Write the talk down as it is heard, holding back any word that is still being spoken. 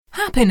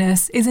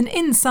Happiness is an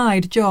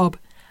inside job.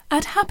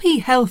 At Happy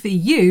Healthy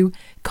You,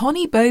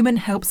 Connie Bowman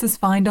helps us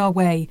find our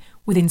way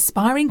with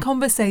inspiring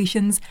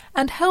conversations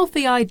and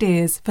healthy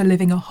ideas for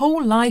living a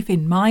whole life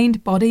in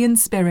mind, body and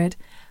spirit.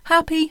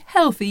 Happy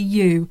Healthy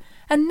You.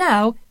 And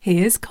now,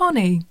 here's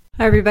Connie.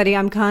 Hi, everybody.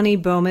 I'm Connie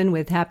Bowman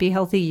with Happy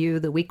Healthy You,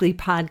 the weekly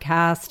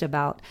podcast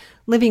about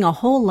living a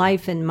whole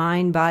life in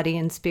mind, body,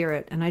 and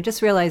spirit. And I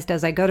just realized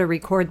as I go to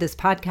record this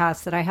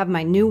podcast that I have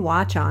my new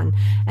watch on,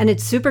 and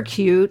it's super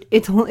cute.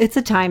 It's a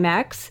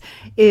Timex.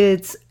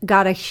 It's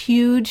got a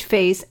huge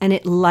face, and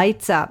it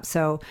lights up.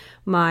 So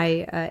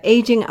my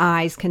aging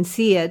eyes can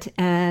see it,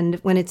 and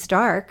when it's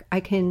dark, I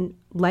can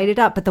light it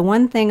up. But the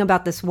one thing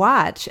about this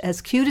watch,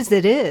 as cute as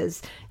it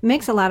is, it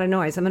makes a lot of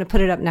noise. I'm going to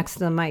put it up next to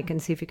the mic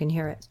and see if you can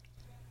hear it.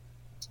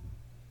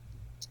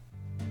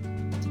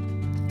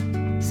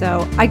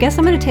 So I guess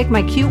I'm going to take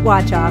my cute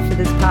watch off for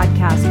this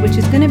podcast, which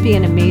is going to be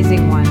an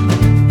amazing one.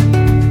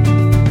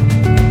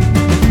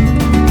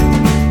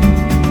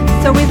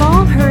 So we've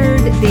all heard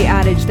the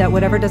adage that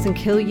whatever doesn't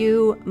kill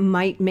you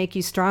might make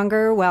you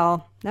stronger.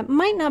 Well, that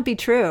might not be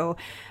true.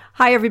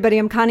 Hi, everybody.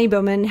 I'm Connie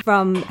Bowman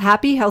from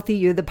Happy Healthy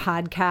You, the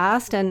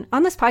podcast. And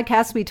on this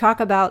podcast, we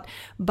talk about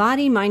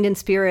body, mind, and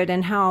spirit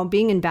and how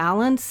being in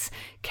balance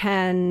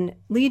can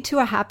lead to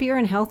a happier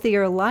and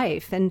healthier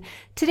life. And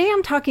today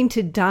I'm talking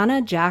to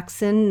Donna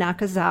Jackson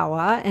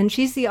Nakazawa, and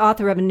she's the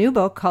author of a new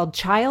book called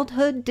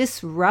Childhood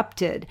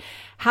Disrupted: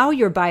 How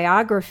Your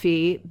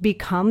Biography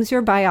Becomes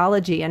Your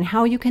Biology and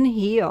How You Can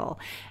Heal.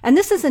 And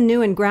this is a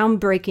new and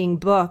groundbreaking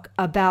book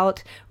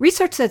about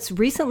research that's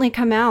recently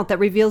come out that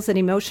reveals that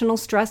emotional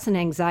stress and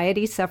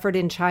anxiety suffered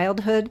in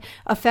childhood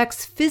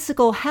affects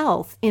physical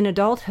health in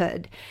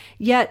adulthood.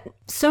 Yet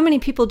so many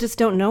people just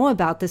don't know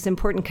about this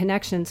important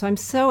connection. So I'm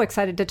so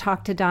excited to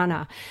talk to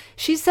Donna.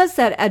 She says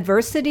that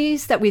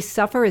adversities that we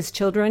suffer as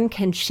children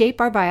can shape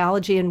our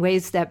biology in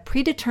ways that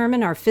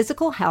predetermine our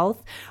physical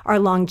health, our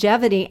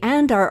longevity,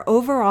 and our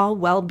overall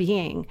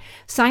well-being.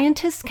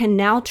 Scientists can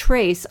now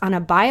trace on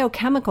a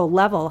biochemical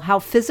level how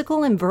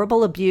physical and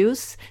verbal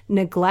abuse,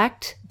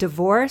 neglect,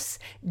 divorce,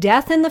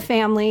 death in the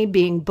family,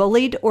 being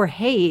bullied or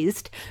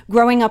hazed,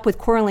 growing up with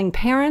quarreling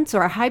parents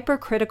or a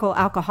hypercritical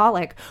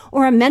alcoholic,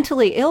 or a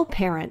mentally ill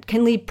parent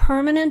can leave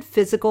permanent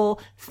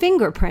physical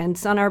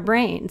fingerprints on our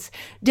brains.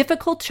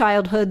 Difficult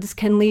childhoods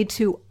can lead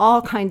to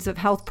all kinds of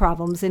health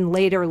problems in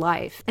later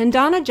life. And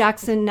Donna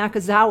Jackson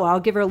Nakazawa, I'll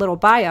give her a little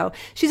bio.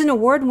 She's an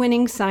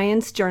award-winning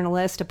science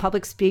journalist, a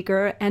public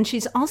speaker, and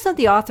she's also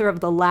the author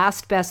of The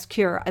Last Best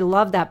Cure. I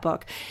love that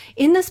book.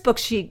 In this book,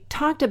 she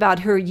talked about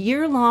her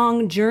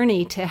year-long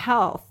journey to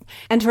health.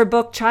 And her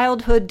book,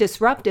 Childhood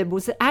Disrupted,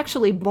 was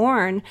actually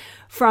born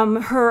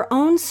from her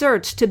own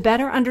search to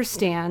better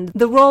understand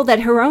the role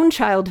that her own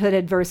childhood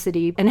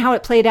adversity and how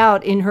it played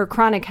out in her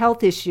chronic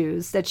health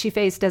issues that she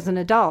faced as an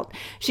adult.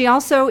 She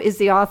also is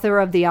the author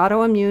of The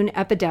Autoimmune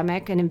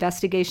Epidemic, an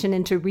investigation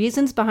into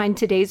reasons behind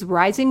today's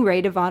rising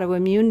rate of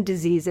autoimmune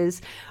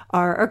diseases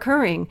are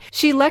occurring.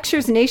 She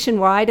lectures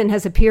nationwide and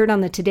has appeared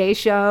on the Today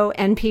Show,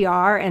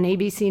 NPR, and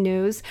ABC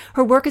News.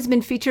 Her work has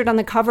been featured on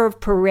the cover of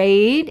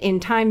Parade in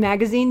Time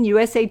Magazine,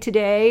 USA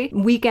Today,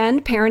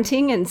 Weekend,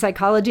 Parenting, and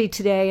Psychology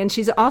Today. And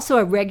she's also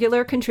a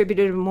regular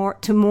contributor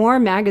to More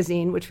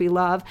Magazine, which we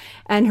love.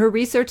 And her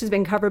research has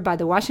been covered by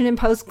the Washington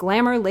Post,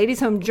 Glamour, Ladies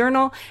Home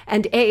Journal,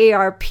 and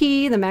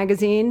AARP, the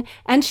magazine.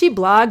 And she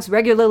blogs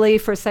regularly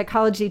for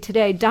Psychology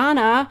Today.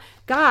 Donna,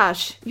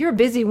 gosh, you're a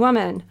busy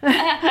woman.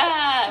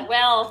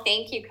 Well,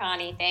 thank you,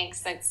 Connie.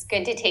 Thanks. It's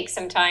good to take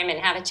some time and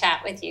have a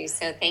chat with you.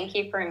 So thank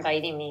you for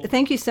inviting me.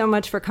 Thank you so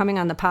much for coming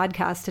on the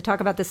podcast to talk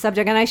about this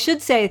subject. And I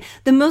should say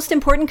the most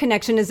important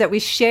connection is that we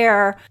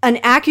share an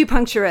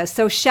acupuncturist.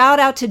 So shout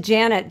out to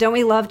Janet. Don't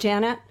we love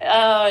Janet?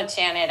 Oh,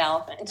 Janet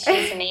Elfin.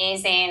 She's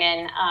amazing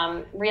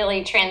and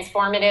really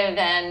transformative.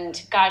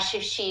 And gosh,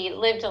 if she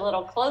lived a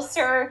little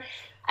closer,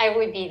 I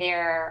would be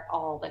there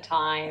all the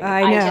time.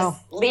 I know. I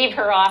just leave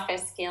her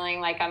office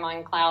feeling like I'm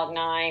on cloud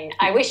nine.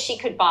 I wish she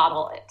could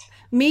bottle it.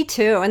 Me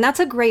too. And that's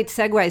a great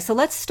segue. So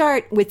let's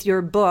start with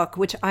your book,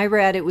 which I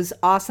read. It was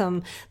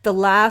awesome. The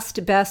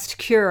Last Best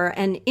Cure.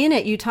 And in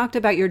it, you talked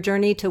about your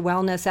journey to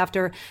wellness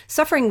after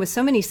suffering with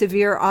so many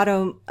severe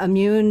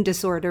autoimmune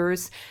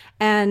disorders.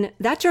 And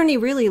that journey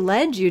really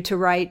led you to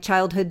write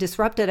Childhood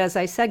Disrupted, as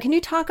I said. Can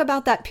you talk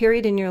about that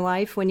period in your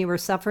life when you were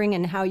suffering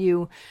and how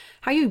you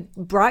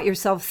brought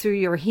yourself through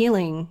your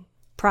healing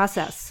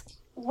process?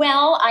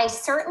 Well, I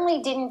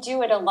certainly didn't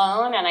do it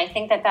alone, and I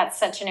think that that's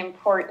such an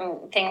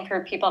important thing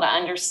for people to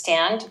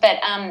understand. But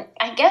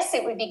I guess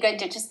it would be good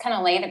to just kind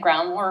of lay the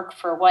groundwork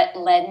for what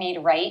led me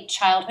to write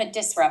Childhood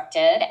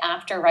Disrupted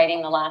after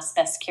writing The Last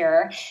Best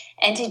Cure.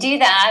 And to do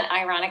that,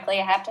 ironically,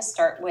 I have to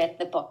start with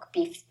the book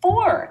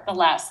before The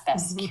Last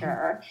Best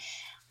Cure.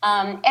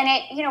 And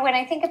when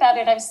I think about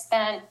it, I've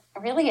spent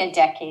really a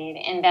decade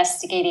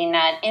investigating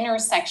that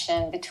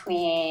intersection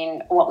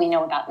between what we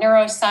know about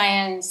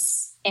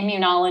neuroscience,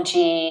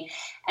 immunology,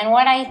 and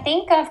what I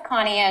think of,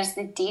 Connie, as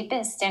the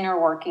deepest inner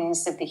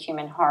workings of the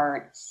human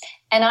heart.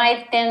 And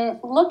I've been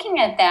looking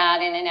at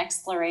that in an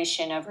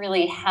exploration of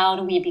really how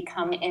do we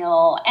become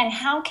ill and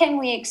how can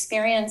we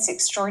experience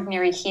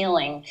extraordinary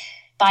healing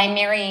by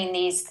marrying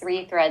these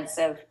three threads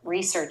of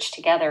research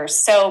together.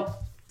 So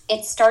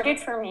it started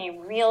for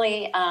me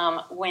really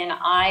when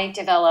I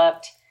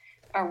developed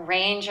a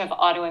range of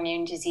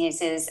autoimmune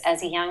diseases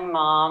as a young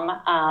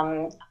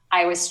mom.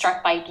 I was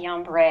struck by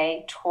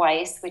Guillain-Barré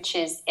twice, which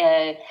is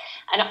an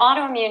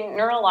autoimmune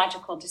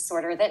neurological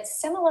disorder that's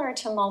similar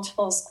to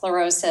multiple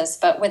sclerosis,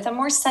 but with a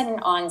more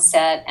sudden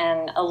onset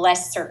and a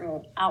less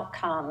certain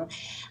outcome.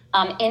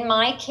 In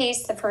my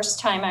case, the first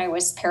time I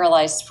was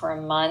paralyzed for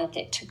a month.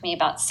 It took me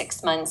about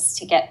 6 months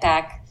to get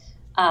back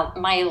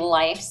my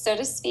life, so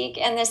to speak.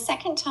 And the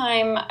second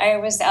time I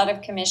was out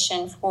of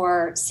commission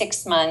for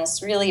 6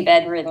 months, really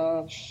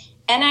bedridden.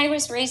 And I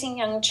was raising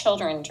young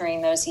children during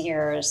those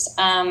years.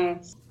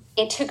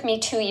 It took me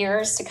 2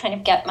 years to kind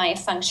of get my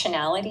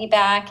functionality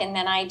back. And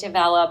then I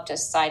developed a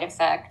side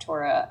effect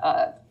or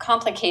a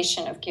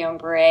complication of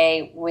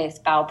Guillain-Barré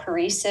with bowel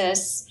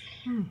paresis,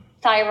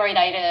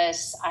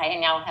 thyroiditis. I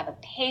now have a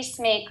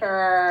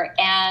pacemaker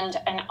and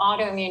an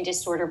autoimmune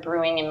disorder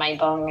brewing in my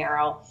bone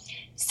marrow.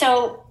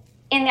 So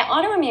in the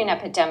autoimmune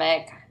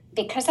epidemic,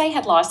 because I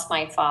had lost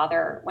my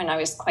father when I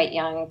was quite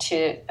young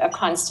to a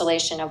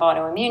constellation of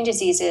autoimmune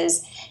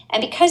diseases, and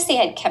because they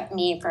had kept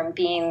me from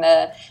being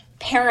the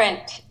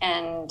parent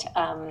and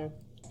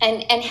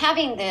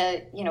having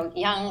the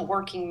young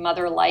working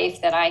mother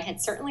life that I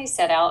had certainly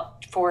set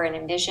out for and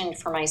envisioned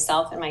for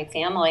myself and my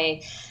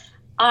family,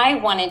 I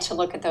wanted to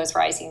look at those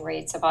rising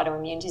rates of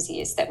autoimmune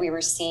disease that we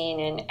were seeing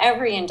in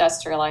every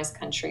industrialized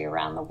country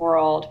around the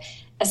world,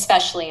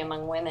 especially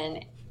among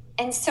women.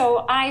 And so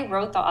I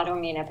wrote The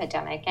Autoimmune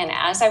Epidemic, and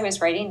as I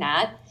was writing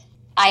that,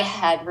 I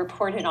had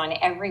reported on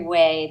every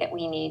way that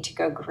we need to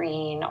go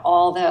green,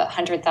 all the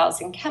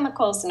 100,000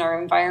 chemicals in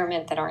our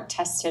environment that aren't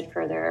tested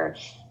for their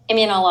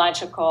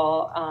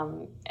immunological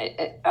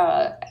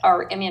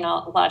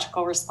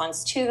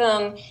response to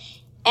them,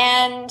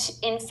 and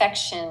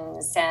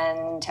infections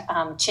and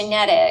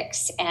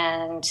genetics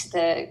and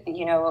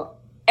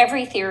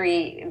every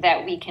theory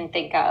that we can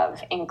think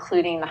of,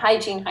 including the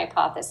hygiene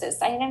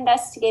hypothesis. I had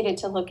investigated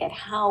to look at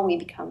how we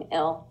become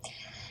ill.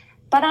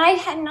 But I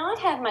had not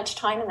had much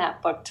time in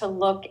that book to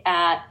look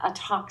at a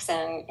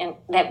toxin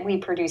that we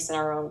produce in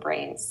our own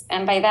brains.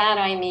 And by that,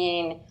 I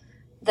mean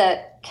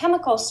the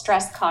chemical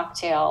stress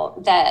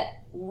cocktail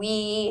that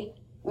we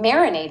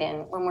marinate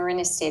in when we're in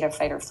a state of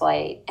fight or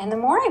flight. And the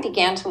more I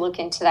began to look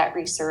into that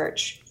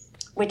research,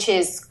 which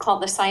is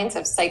called the science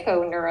of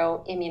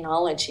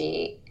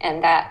psychoneuroimmunology,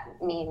 and that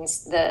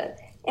means the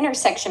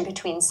intersection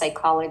between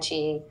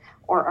psychology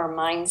or our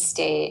mind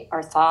state,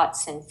 our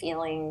thoughts and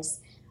feelings,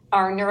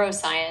 our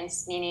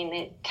neuroscience, meaning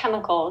the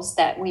chemicals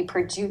that we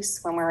produce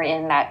when we're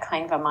in that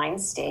kind of a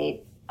mind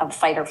state of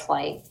fight or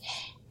flight,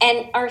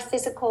 and our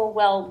physical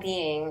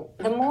well-being.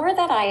 The more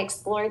that I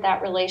explored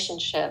that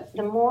relationship,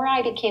 the more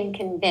I became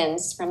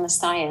convinced from the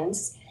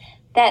science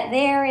that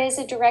there is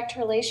a direct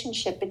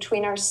relationship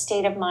between our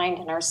state of mind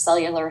and our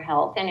cellular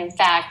health. And in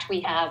fact,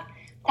 we have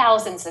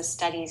thousands of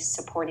studies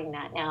supporting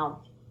that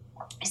now.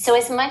 So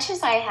as much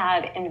as I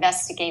had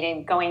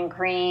investigated going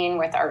green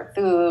with our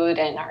food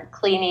and our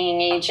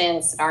cleaning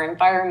agents and our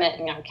environment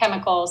and our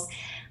chemicals,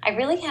 I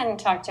really hadn't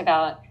talked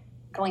about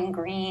going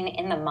green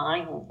in the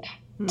mind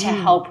to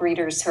help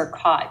readers who are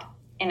caught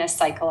in a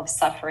cycle of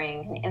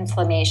suffering and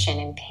inflammation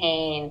and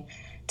pain,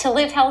 to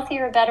live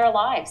healthier, better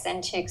lives,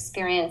 and to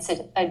experience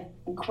a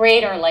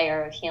greater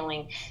layer of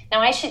healing. Now,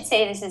 I should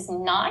say this is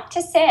not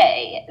to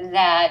say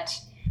that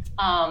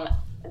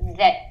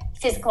that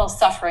physical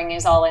suffering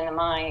is all in the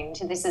mind.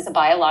 This is a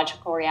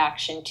biological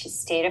reaction to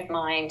state of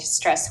mind.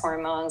 Stress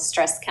hormones,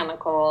 stress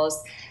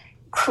chemicals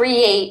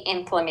create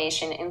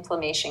inflammation.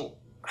 Inflammation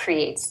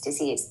creates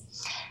disease.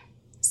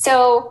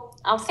 So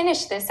I'll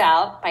finish this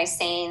out by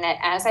saying that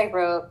as I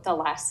wrote The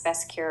Last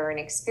Best Cure and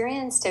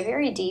experienced a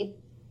very deep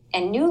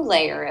and new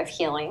layer of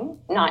healing,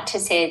 not to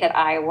say that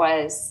I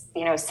was,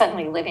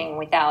 suddenly living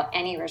without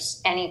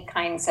any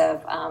kinds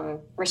of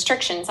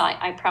restrictions.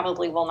 I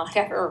probably will not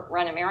ever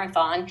run a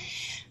marathon.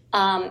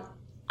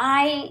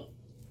 I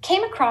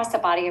came across a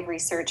body of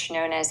research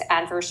known as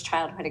adverse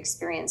childhood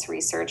experience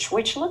research,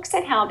 which looks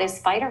at how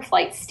this fight or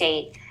flight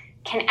state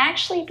can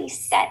actually be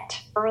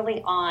set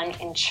early on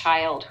in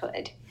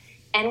childhood.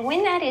 And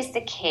when that is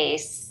the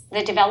case,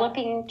 the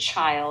developing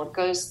child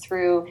goes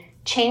through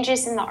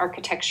changes in the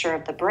architecture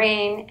of the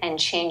brain and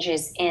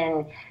changes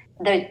in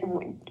the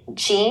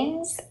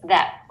genes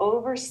that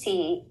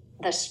oversee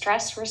the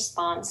stress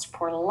response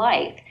for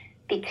life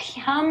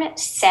become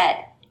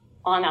set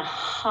on a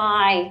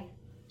high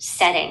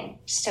setting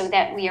so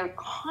that we are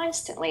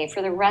constantly,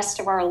 for the rest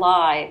of our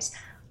lives,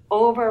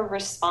 over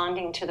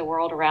responding to the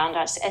world around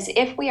us as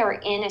if we are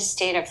in a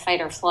state of fight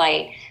or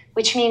flight,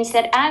 which means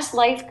that as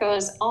life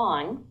goes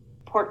on,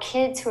 for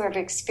kids who have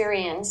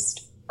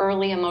experienced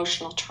early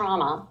emotional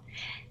trauma,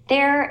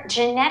 their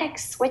genetic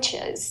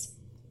switches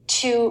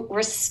to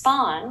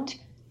respond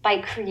by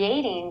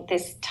creating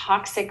this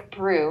toxic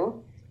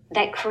brew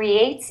that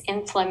creates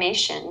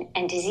inflammation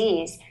and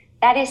disease,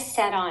 that is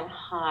set on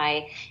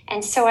high.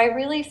 And so I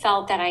really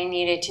felt that I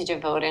needed to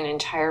devote an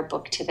entire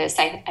book to this.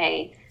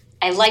 I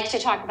like to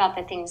talk about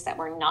the things that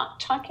we're not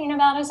talking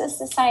about as a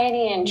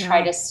society and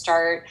try to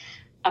start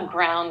a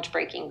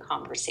groundbreaking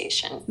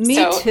conversation. Me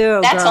too,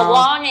 that's girl. a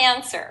long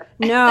answer.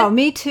 No,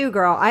 me too,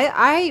 girl.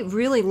 I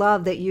really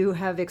love that you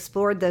have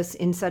explored this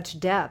in such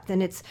depth,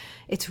 and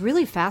it's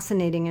really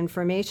fascinating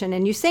information.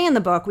 And you say in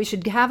the book, we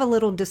should have a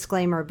little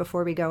disclaimer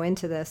before we go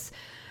into this.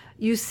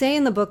 You say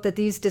in the book that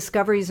these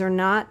discoveries are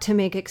not to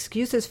make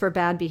excuses for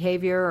bad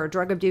behavior or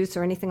drug abuse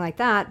or anything like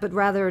that, but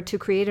rather to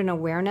create an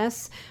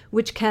awareness,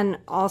 which can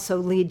also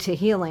lead to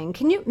healing.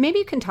 Maybe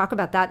you can talk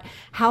about that,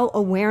 how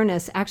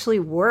awareness actually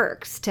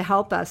works to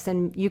help us,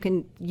 and you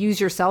can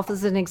use yourself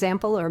as an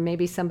example or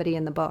maybe somebody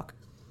in the book.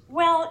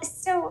 Well,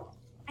 so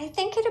I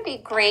think it'd be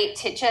great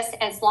to just,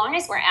 as long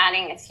as we're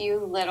adding a few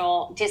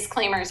little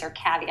disclaimers or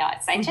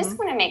caveats, I just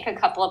want to make a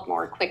couple of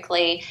more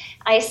quickly.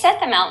 I set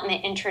them out in the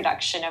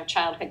introduction of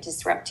Childhood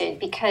Disrupted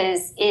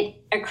because it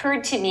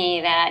occurred to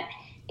me that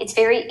it's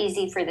very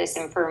easy for this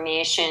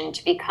information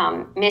to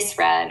become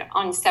misread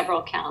on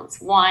several counts.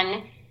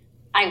 One,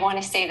 I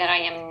want to say that I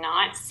am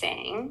not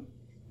saying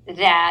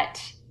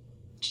that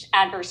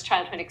adverse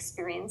childhood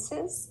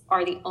experiences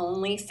are the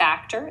only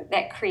factor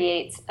that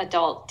creates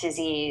adult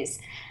disease.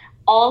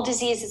 All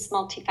disease is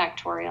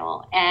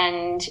multifactorial,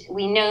 and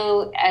we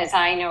know, as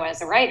I know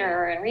as a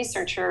writer and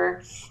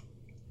researcher,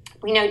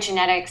 we know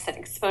genetics and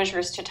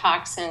exposures to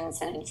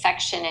toxins and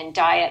infection and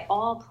diet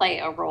all play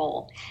a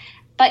role.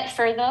 But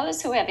for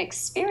those who have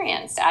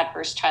experienced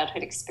adverse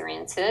childhood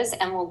experiences,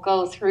 and we'll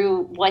go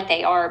through what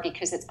they are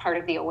because it's part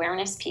of the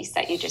awareness piece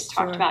that you just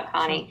talked about,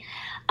 Connie,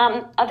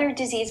 other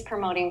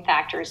disease-promoting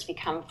factors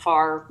become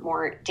far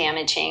more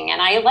damaging.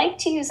 And I like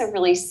to use a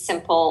really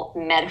simple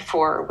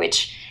metaphor,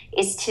 which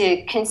is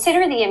to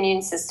consider the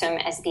immune system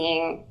as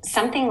being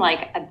something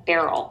like a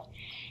barrel.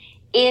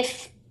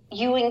 If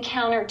you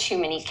encounter too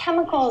many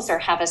chemicals or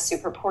have a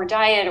super poor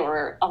diet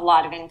or a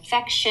lot of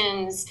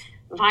infections,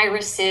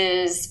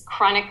 viruses,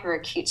 chronic or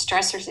acute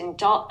stressors in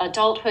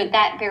adulthood,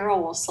 that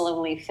barrel will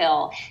slowly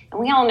fill.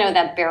 And we all know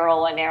that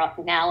barrel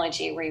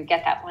analogy where you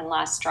get that one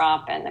last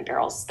drop and the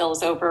barrel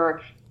spills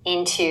over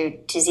into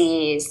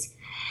disease.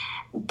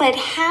 But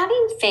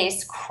having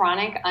faced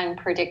chronic,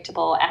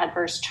 unpredictable,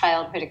 adverse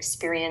childhood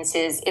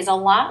experiences is a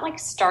lot like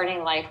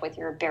starting life with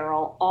your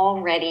barrel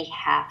already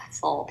half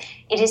full.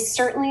 It is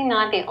certainly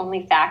not the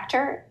only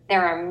factor.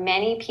 There are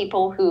many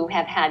people who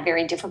have had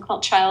very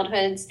difficult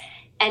childhoods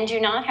and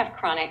do not have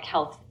chronic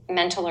health,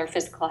 mental or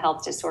physical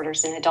health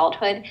disorders in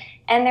adulthood.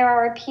 And there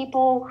are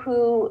people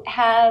who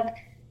have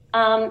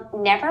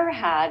never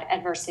had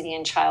adversity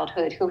in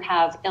childhood, who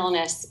have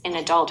illness in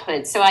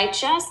adulthood. So I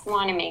just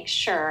want to make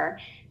sure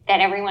that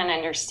everyone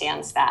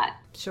understands that.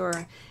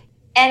 Sure.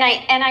 And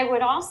I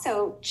would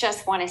also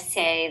just want to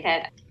say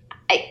that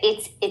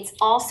it's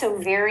also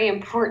very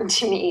important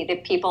to me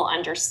that people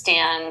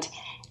understand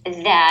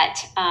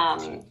that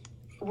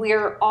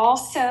we're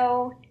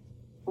also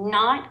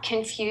not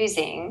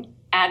confusing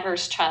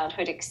adverse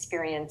childhood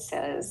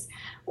experiences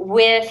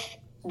with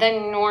the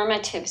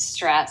normative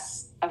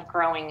stress of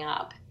growing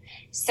up.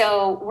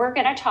 So we're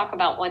going to talk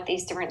about what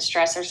these different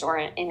stressors are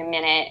in a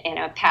minute in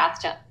a path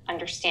to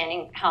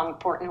understanding how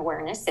important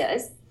awareness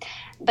is.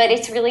 But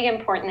it's really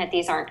important that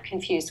these aren't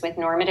confused with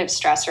normative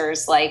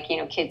stressors like,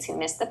 kids who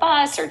miss the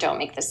bus or don't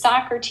make the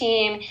soccer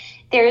team.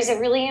 There's a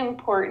really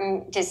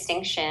important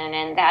distinction,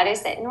 and that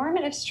is that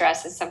normative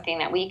stress is something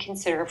that we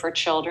consider for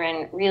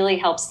children really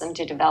helps them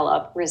to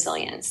develop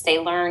resilience. They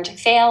learn to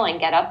fail and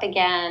get up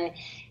again,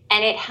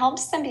 and it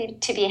helps them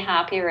to be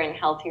happier and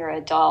healthier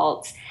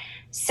adults.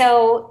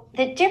 So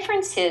the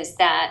difference is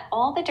that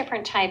all the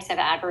different types of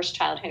adverse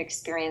childhood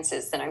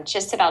experiences that I'm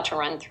just about to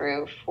run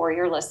through for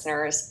your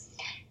listeners,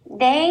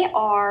 they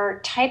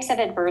are types of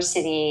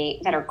adversity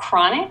that are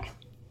chronic,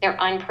 they're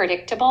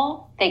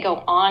unpredictable, they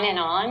go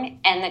on,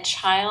 and the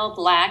child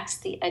lacks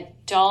the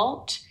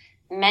adult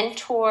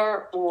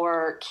mentor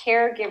or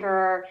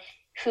caregiver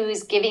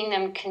who's giving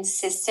them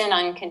consistent,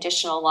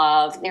 unconditional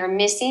love. They're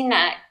missing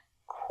that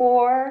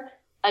core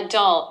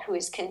adult who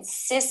is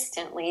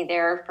consistently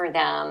there for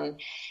them.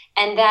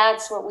 And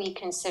that's what we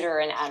consider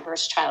an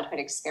adverse childhood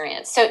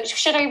experience. So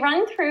should I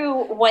run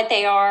through what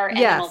they are and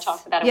then we'll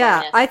talk about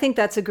awareness? Yeah, I think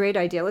that's a great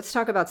idea. Let's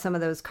talk about some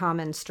of those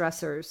common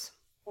stressors.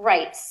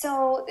 Right.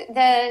 So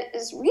the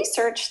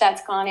research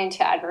that's gone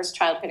into adverse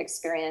childhood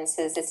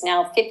experiences is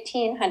now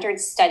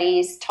 1,500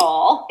 studies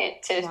tall.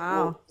 It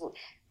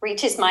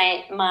reaches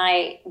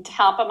my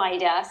top of my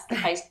desk.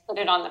 I put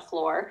it on the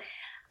floor.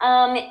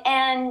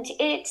 And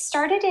it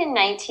started in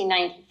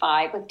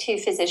 1995 with two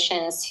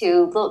physicians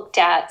who looked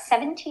at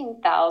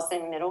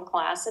 17,000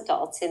 middle-class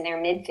adults in their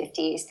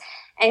mid-50s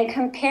and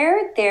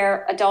compared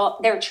their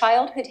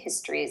childhood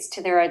histories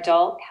to their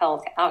adult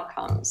health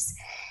outcomes.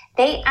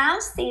 They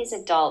asked these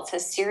adults a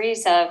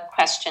series of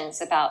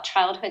questions about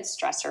childhood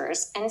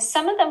stressors, and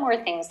some of them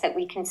were things that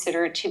we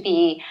consider to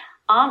be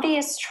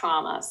Obvious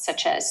trauma,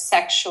 such as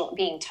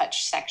being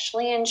touched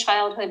sexually in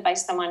childhood by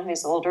someone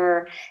who's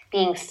older,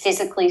 being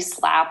physically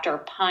slapped or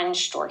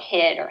punched or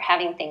hit, or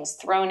having things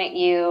thrown at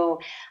you,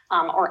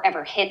 or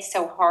ever hit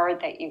so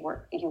hard that you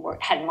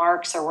had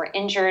marks or were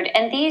injured.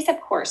 And these, of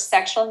course,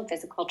 sexual and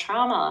physical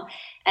trauma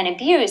and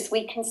abuse,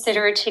 we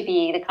consider to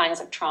be the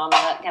kinds of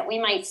trauma that we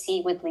might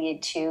see would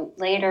lead to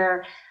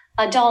later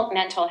adult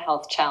mental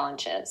health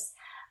challenges.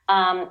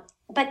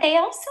 But they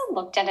also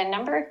looked at a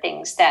number of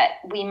things that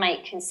we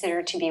might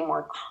consider to be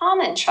more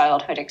common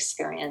childhood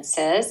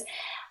experiences,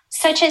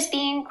 such as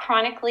being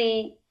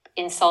chronically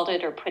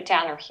insulted or put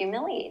down or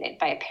humiliated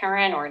by a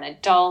parent or an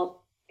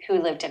adult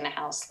who lived in the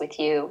house with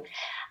you.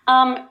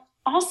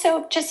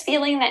 Also, just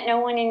feeling that no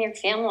one in your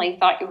family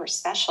thought you were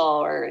special,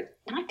 or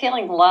not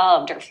feeling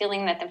loved, or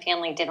feeling that the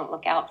family didn't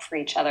look out for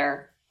each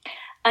other.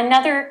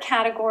 Another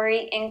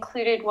category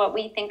included what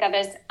we think of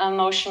as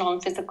emotional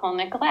and physical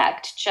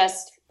neglect,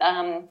 just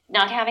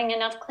not having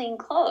enough clean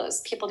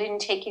clothes. People didn't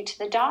take you to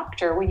the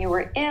doctor when you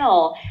were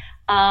ill.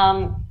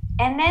 And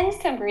then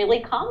some really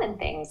common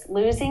things,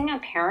 losing a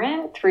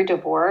parent through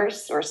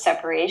divorce or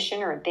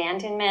separation or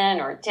abandonment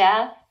or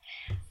death,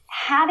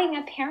 having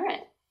a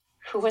parent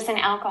who was an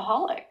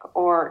alcoholic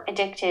or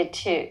addicted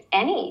to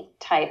any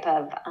type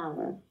of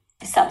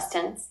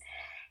substance,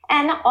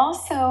 and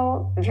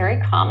also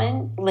very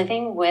common,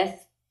 living with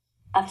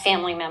a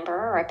family member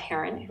or a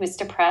parent who is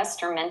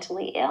depressed or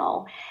mentally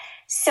ill.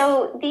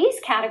 So these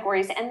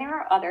categories, and there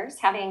are others,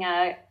 having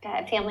a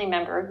family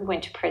member who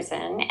went to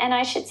prison. And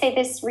I should say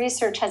this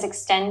research has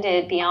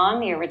extended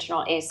beyond the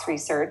original ACE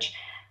research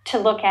to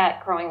look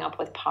at growing up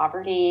with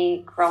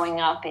poverty, growing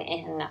up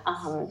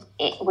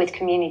with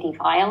community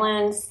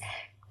violence,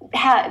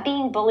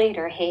 being bullied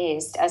or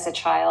hazed as a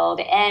child.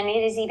 And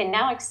it is even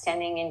now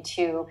extending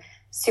into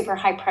super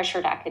high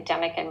pressured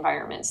academic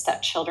environments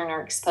that children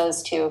are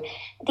exposed to.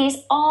 These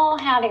all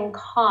have in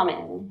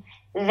common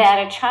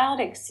that a child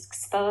is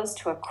exposed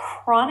to a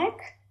chronic,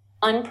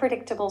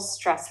 unpredictable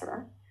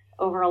stressor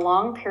over a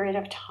long period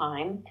of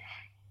time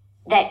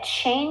that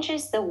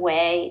changes the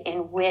way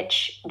in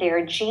which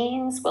their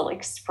genes will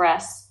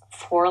express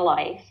for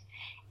life.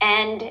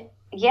 And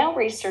Yale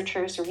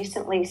researchers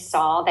recently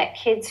saw that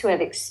kids who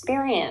have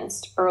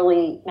experienced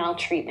early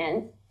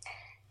maltreatment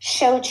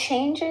show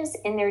changes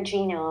in their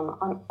genome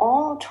on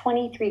all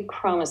 23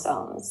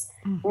 chromosomes,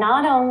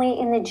 not only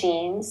in the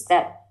genes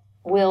that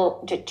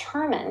will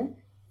determine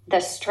the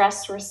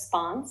stress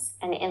response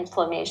and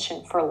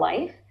inflammation for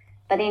life,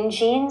 but in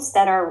genes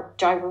that are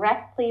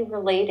directly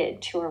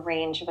related to a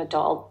range of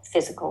adult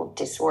physical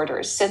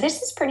disorders. So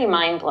this is pretty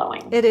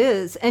mind-blowing. It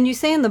is. And you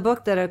say in the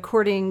book that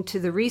according to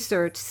the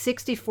research,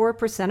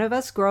 64% of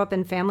us grow up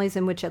in families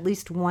in which at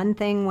least one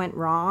thing went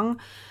wrong.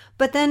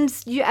 But then,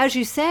 as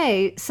you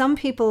say, some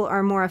people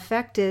are more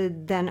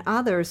affected than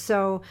others.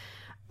 So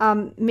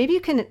maybe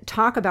you can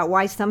talk about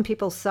why some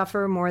people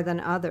suffer more than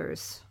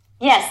others.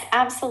 Yes,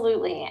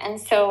 absolutely. And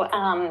so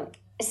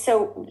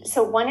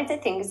one of the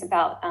things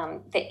about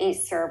the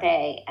ACE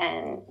survey,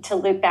 and to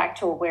loop back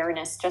to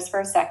awareness just for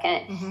a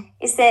second,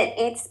 is that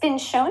it's been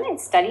shown in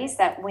studies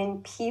that when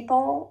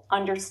people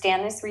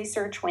understand this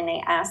research, when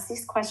they ask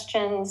these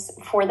questions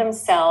for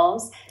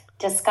themselves,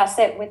 discuss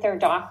it with their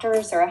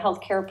doctors or a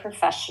healthcare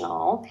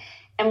professional,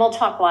 and we'll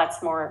talk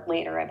lots more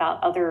later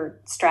about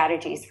other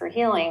strategies for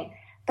healing,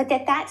 but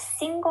that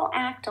single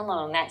act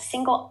alone, that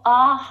single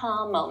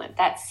aha moment,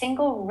 that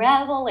single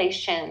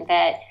revelation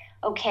that,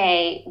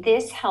 okay,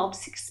 this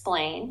helps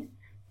explain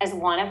as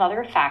one of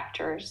other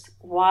factors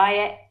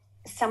why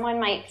someone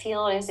might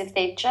feel as if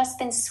they've just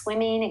been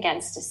swimming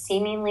against a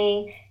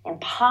seemingly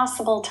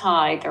impossible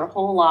tide their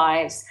whole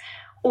lives,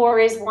 or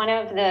is one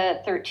of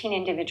the 13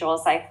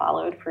 individuals I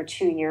followed for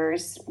 2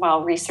 years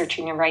while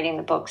researching and writing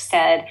the book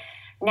said,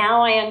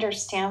 now I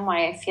understand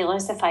why I feel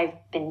as if I've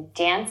been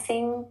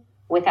dancing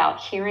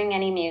without hearing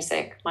any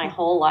music my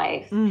whole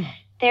life.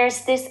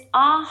 There's this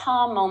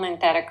aha moment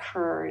that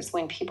occurs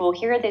when people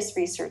hear this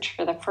research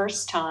for the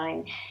first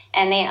time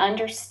and they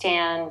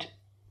understand,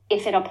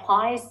 if it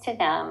applies to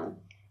them,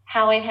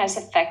 how it has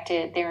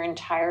affected their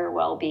entire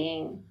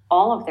well-being,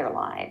 all of their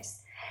lives.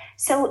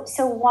 So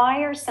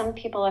why are some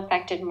people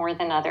affected more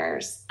than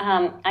others?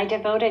 I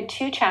devoted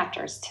 2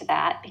 chapters to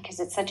that because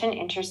it's such an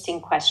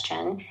interesting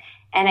question.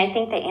 And I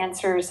think the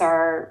answers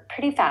are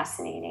pretty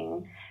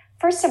fascinating.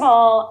 First of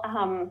all,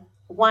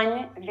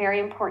 one very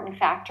important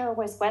factor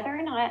was whether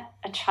or not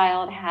a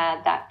child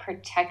had that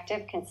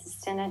protective,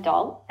 consistent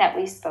adult that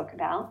we spoke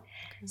about.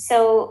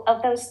 So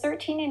of those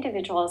 13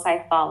 individuals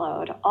I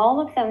followed, all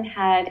of them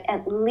had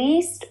at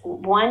least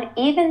one,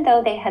 even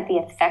though they had the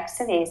effects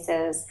of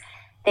ACEs,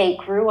 they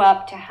grew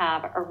up to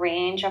have a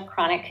range of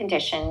chronic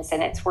conditions.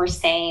 And it's worth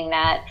saying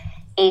that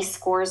ACE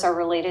scores are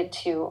related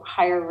to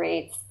higher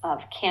rates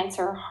of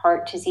cancer,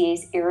 heart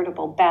disease,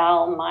 irritable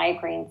bowel,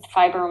 migraines,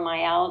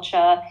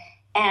 fibromyalgia,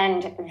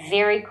 and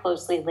very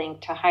closely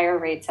linked to higher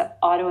rates of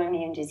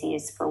autoimmune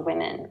disease for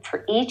women.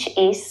 For each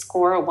ACE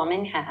score a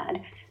woman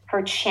had,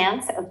 her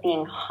chance of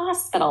being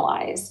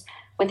hospitalized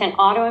with an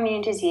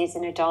autoimmune disease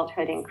in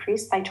adulthood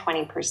increased by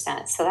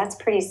 20%. So that's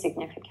pretty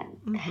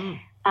significant.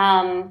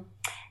 Mm-hmm.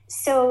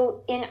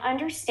 So in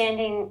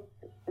understanding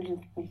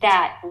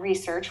that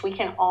research, we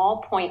can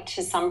all point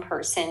to some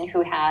person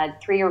who had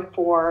 3 or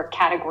 4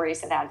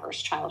 categories of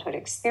adverse childhood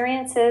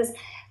experiences,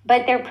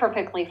 but they're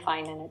perfectly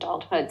fine in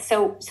adulthood.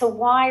 So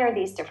why are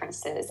these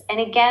differences? And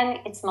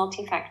again, it's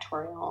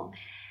multifactorial.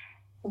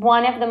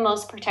 One of the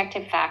most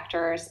protective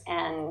factors,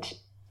 and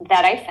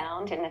that I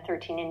found in the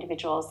 13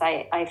 individuals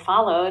I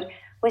followed,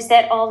 was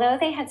that although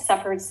they had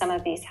suffered some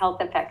of these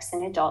health effects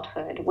in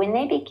adulthood, when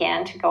they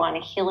began to go on a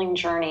healing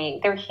journey,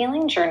 their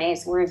healing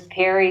journeys were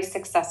very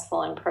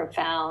successful and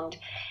profound.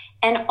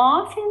 And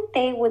often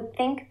they would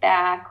think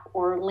back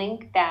or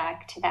link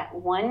back to that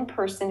one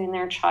person in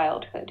their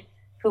childhood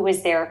who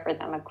was there for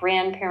them, a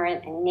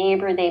grandparent, a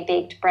neighbor they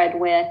baked bread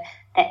with,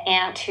 the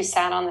aunt who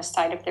sat on the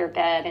side of their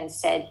bed and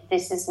said,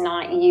 "This is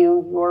not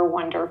you, you're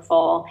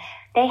wonderful."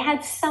 They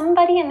had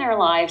somebody in their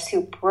lives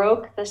who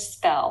broke the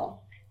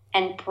spell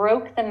and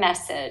broke the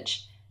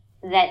message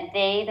that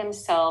they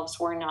themselves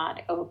were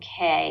not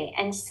okay.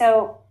 And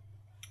so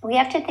we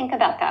have to think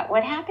about that.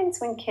 What happens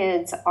when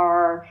kids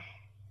are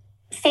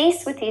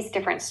faced with these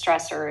different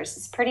stressors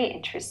is pretty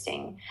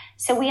interesting.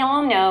 So we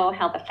all know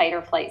how the fight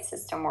or flight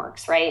system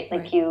works, right?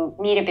 Like you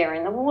meet a bear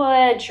in the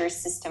woods, your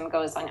system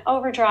goes on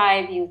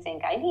overdrive. You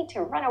think, I need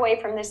to run away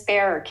from this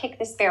bear or kick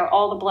this bear.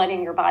 All the blood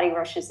in your body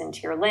rushes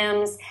into your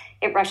limbs.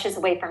 It rushes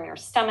away from your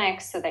stomach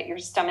so that your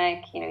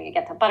stomach, you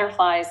get the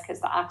butterflies because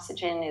the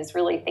oxygen is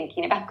really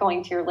thinking about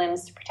going to your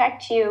limbs to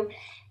protect you.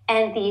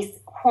 And these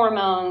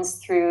hormones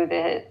through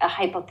the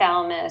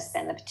hypothalamus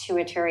and the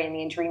pituitary and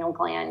the adrenal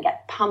gland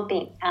get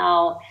pumping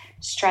out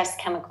stress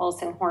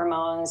chemicals and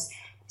hormones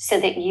so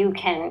that you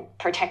can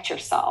protect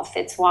yourself.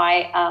 It's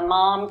why a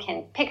mom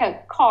can pick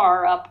a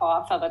car up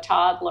off of a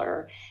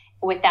toddler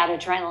with that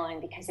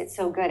adrenaline, because it's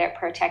so good at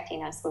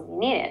protecting us when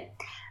we need it.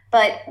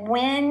 But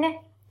when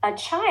a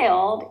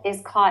child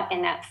is caught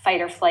in that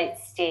fight or flight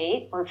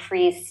state or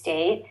freeze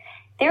state,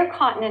 they're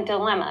caught in a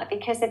dilemma,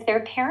 because if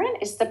their parent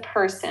is the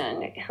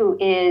person who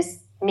is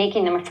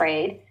making them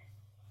afraid,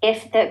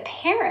 if the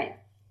parent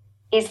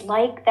is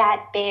like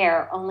that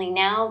bear, only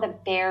now the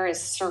bear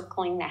is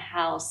circling the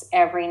house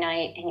every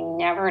night and you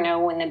never know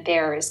when the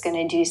bear is going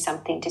to do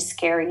something to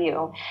scare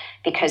you,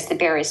 because the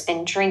bear has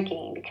been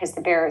drinking, because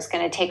the bear is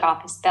going to take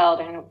off his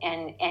belt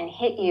and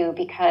hit you,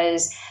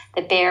 because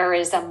the bear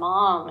is a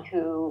mom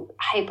who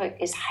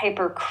is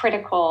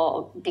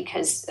hypercritical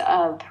because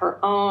of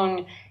her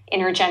own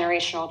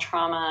intergenerational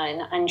trauma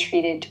and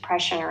untreated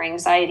depression or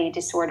anxiety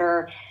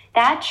disorder.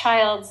 That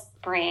child's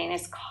brain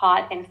is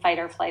caught in fight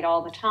or flight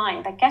all the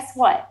time. But guess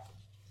what?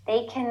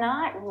 They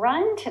cannot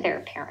run to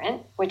their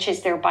parent, which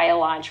is their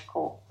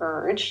biological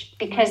urge,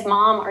 because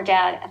mom or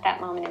dad at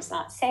that moment is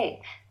not safe.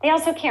 They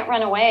also can't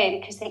run away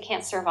because they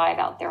can't survive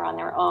out there on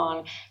their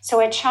own.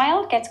 So a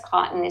child gets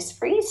caught in this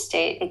freeze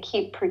state. They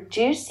keep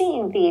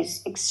producing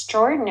these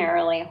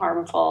extraordinarily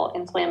harmful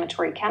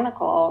inflammatory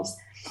chemicals.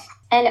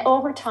 And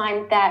over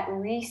time, that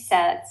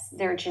resets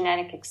their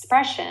genetic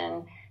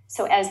expression.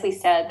 So as we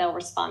said, they'll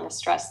respond to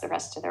stress the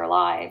rest of their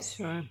lives.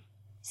 Sure.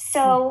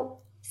 So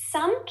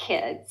some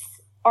kids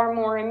are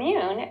more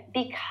immune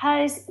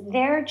because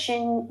their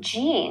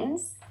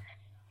genes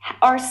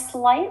are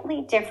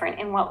slightly different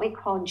in what we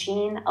call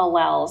gene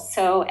alleles.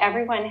 So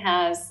everyone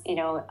has,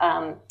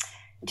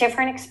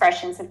 different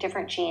expressions of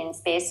different genes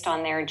based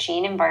on their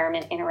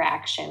gene-environment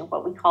interaction,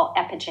 what we call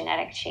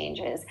epigenetic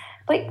changes.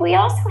 But we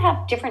also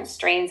have different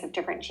strains of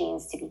different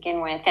genes to begin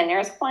with. And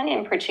there's one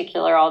in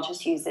particular, I'll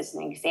just use as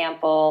an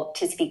example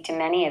to speak to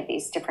many of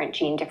these different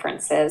gene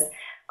differences,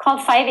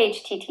 called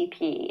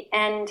 5-HTTP.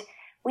 And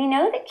we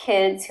know that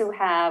kids who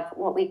have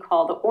what we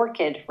call the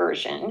ORCID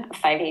version of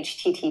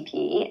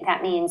 5-HTTP,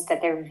 that means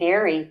that they're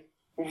very,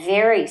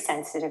 very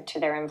sensitive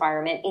to their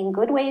environment in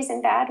good ways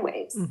and bad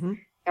ways. Mm-hmm.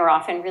 They're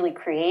often really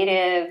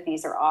creative.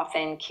 These are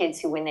often kids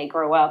who, when they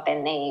grow up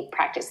and they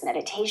practice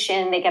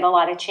meditation, they get a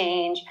lot of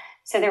change.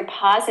 So they're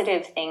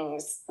positive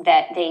things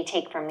that they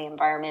take from the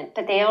environment,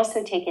 but they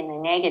also take in the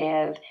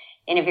negative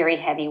in a very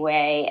heavy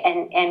way.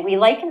 And we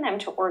liken them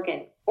to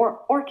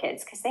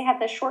orchids because they have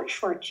the short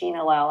gene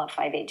allele of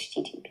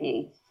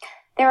 5-HTTP.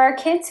 There are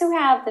kids who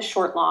have the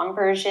short-long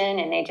version,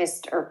 and they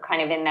just are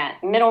kind of in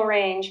that middle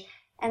range.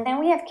 And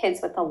then we have kids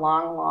with the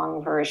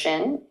long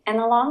version. And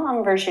the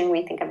long version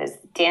we think of as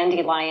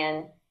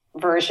dandelion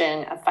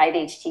version of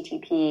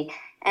 5-HTTP.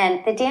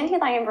 And the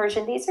dandelion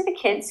version, these are the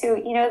kids who,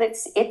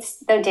 it's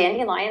the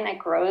dandelion that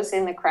grows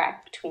in the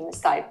crack between the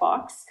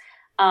sidewalks.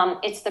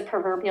 It's the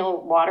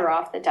proverbial water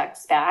off the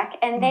duck's back.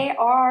 And they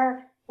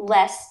are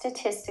less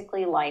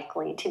statistically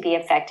likely to be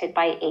affected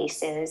by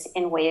ACEs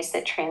in ways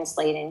that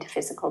translate into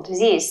physical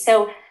disease.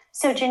 So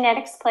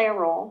genetics play a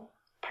role.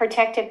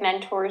 Protective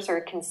mentors or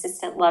a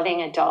consistent,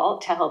 loving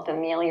adult to help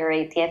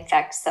ameliorate the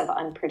effects of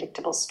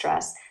unpredictable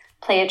stress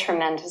play a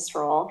tremendous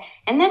role.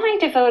 And then I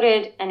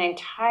devoted an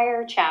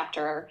entire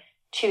chapter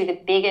to the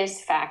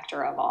biggest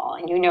factor of all.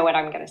 And you know what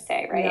I'm going to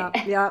say,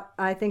 right? Yeah,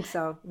 I think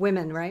so.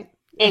 Women, right?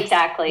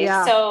 Exactly.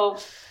 Yeah. So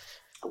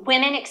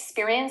women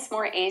experience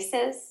more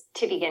ACEs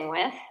to begin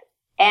with,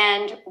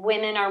 and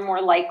women are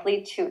more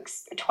likely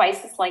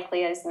twice as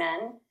likely as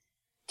men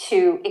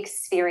to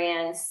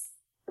experience,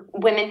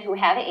 women who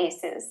have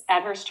ACEs,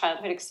 adverse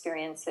childhood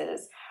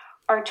experiences,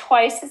 are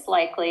twice as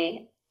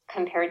likely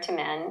compared to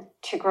men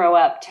to grow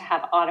up to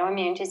have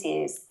autoimmune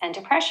disease and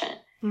depression.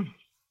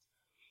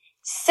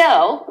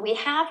 So we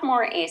have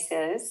more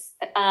ACEs.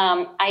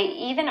 I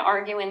even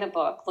argue in the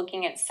book,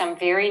 looking at some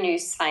very new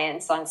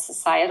science on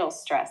societal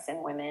stress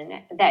in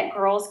women, that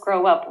girls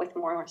grow up with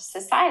more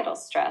societal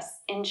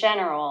stress in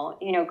general.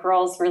 You know,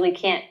 girls really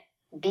can't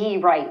be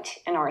right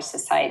in our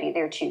society.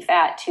 They're too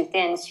fat, too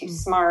thin, too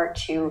smart,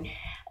 too,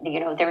 you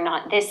know, they're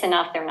not this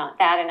enough, they're not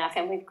that enough.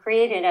 And we've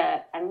created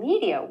a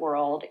media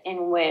world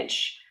in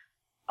which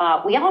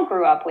we all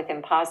grew up with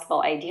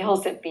impossible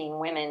ideals of being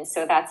women,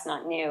 so that's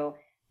not new.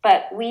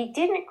 But we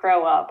didn't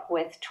grow up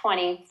with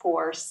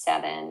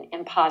 24/7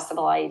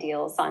 impossible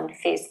ideals on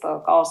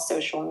Facebook, all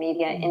social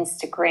media,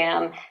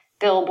 Instagram,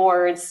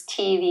 billboards,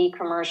 TV,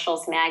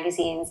 commercials,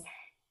 magazines.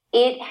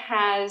 It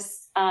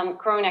has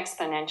grown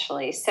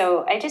exponentially.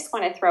 So I just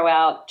want to throw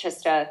out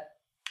just a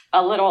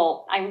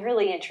little, I'm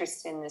really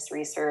interested in this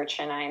research,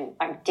 and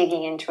I'm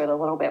digging into it a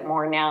little bit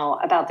more now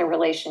about the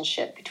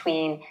relationship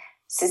between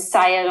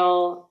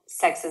societal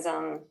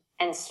sexism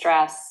and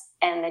stress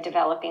and the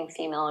developing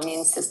female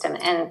immune system.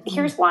 And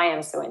here's why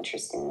I'm so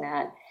interested in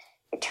that.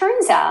 It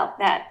turns out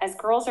that as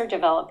girls are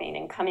developing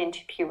and come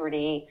into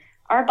puberty,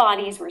 our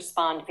bodies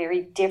respond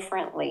very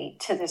differently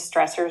to the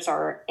stressors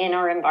are in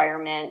our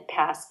environment,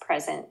 past,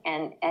 present,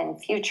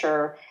 and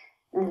future,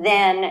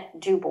 than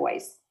do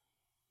boys.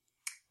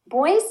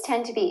 Boys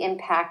tend to be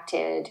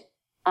impacted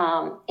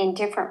in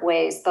different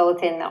ways,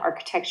 both in the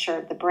architecture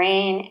of the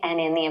brain and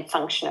in the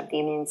function of the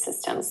immune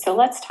system. So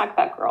let's talk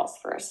about girls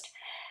first.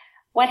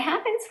 What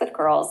happens with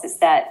girls is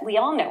that we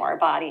all know our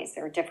bodies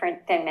are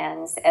different than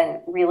men's,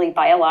 and really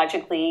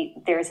biologically,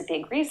 there's a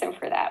big reason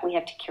for that. We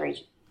have to carry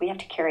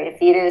a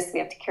fetus, we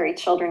have to carry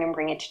children and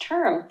bring it to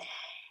term.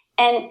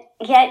 And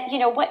yet, you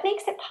know, what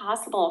makes it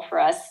possible for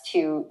us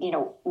to, you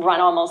know,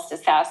 run almost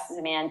as fast as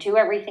a man, do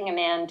everything a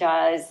man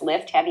does,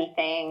 lift heavy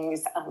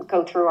things,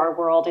 go through our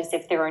world as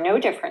if there are no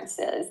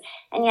differences,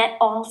 and yet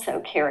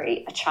also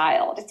carry a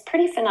child? It's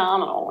pretty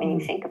phenomenal when you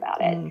think about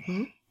it.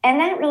 Mm-hmm. And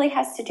that really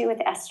has to do with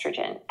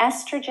estrogen.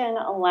 Estrogen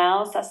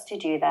allows us to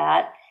do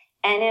that,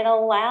 and it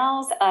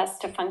allows us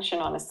to function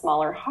on a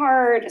smaller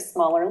heart, a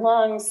smaller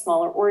lungs,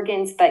 smaller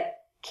organs, but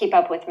keep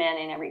up with men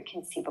in every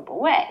conceivable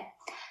way.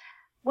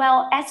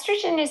 Well,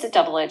 estrogen is a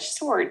double-edged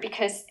sword,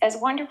 because as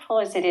wonderful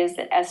as it is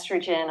that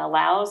estrogen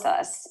allows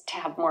us to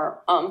have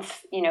more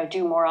oomph, you know,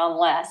 do more on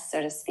less,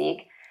 so to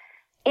speak,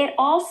 it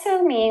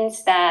also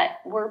means that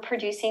we're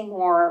producing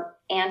more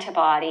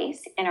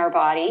antibodies in our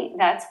body.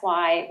 That's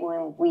why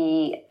when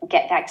we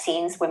get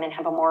vaccines, women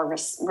have a more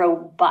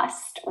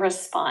robust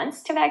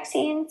response to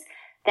vaccines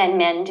than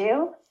men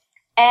do.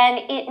 And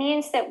it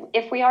means that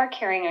if we are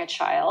carrying a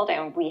child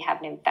and we have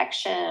an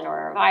infection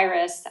or a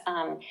virus,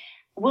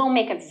 we'll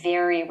make a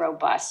very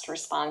robust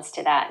response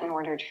to that in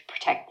order to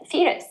protect the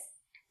fetus.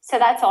 So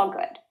that's all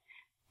good.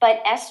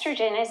 But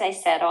estrogen, as I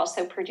said,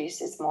 also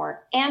produces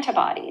more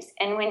antibodies.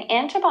 And when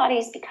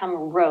antibodies become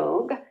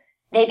rogue,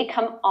 they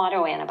become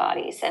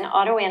autoantibodies. And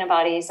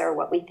autoantibodies are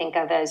what we think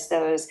of as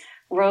those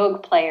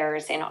rogue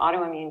players in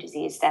autoimmune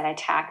disease that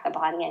attack the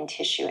body and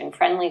tissue in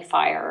friendly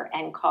fire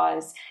and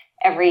cause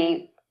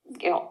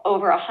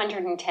over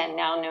 110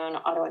 now known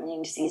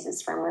autoimmune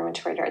diseases, from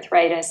rheumatoid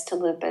arthritis to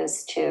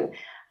lupus to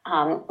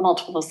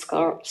multiple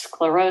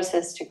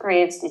sclerosis to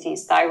Graves'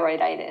 disease,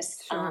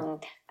 thyroiditis. Sure.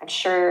 I'm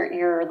sure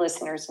your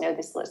listeners know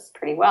this list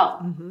pretty well.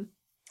 Mm-hmm.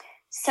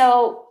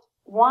 So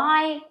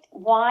why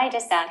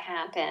does that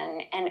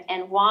happen?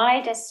 And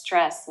why does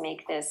stress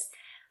make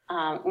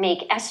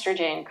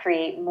estrogen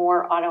create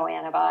more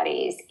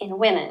autoantibodies in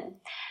women?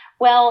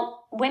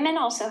 Well, women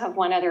also have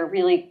one other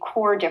really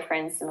core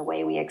difference in the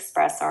way we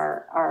express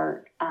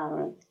our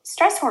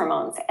stress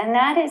hormones, and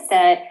that is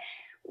that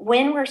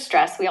when we're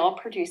stressed, we all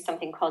produce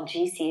something called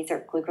GCs,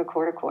 or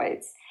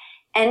glucocorticoids.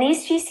 And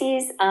these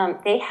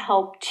GCs, they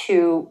help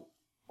to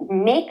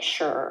make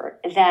sure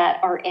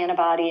that our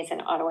antibodies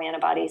and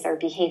autoantibodies are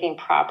behaving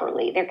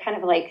properly. They're kind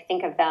of like,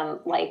 think of them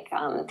like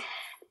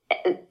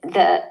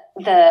the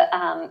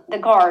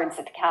guards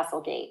at the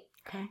castle gate.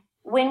 Okay.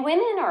 When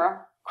women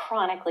are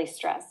chronically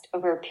stressed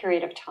over a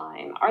period of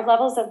time, our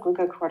levels of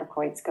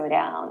glucocorticoids go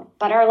down,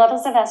 but our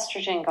levels of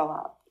estrogen go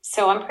up.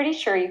 So I'm pretty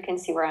sure you can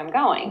see where I'm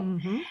going.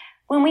 Mm-hmm.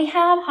 When we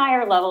have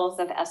higher levels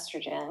of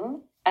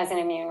estrogen as an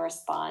immune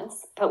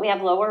response, but we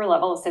have lower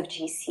levels of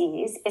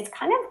GCs, it's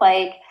kind of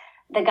like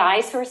the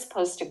guys who are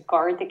supposed to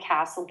guard the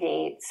castle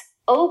gates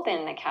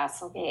open the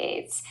castle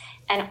gates,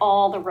 and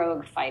all the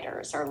rogue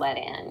fighters are let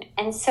in.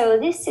 And so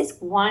this is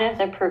one of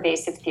the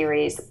pervasive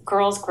theories.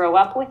 Girls grow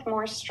up with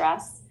more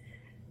stress.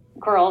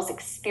 Girls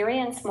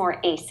experience more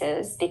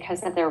ACEs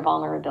because of their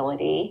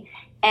vulnerability.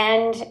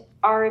 And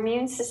our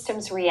immune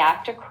systems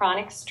react to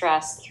chronic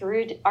stress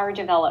through our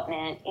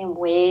development in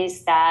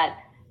ways that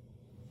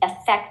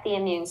affect the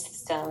immune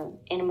system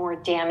in more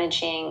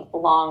damaging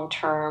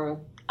long-term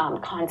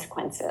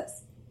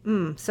consequences.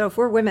 So if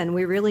we're women,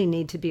 we really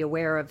need to be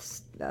aware of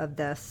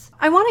this.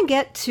 I want to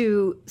get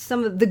to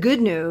some of the good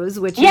news,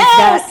 which is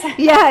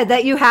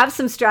that you have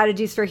some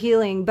strategies for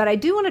healing. But I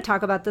do want to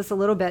talk about this a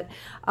little bit.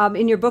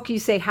 In your book, you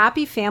say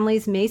happy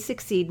families may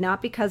succeed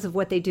not because of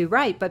what they do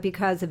right, but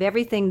because of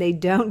everything they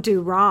don't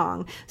do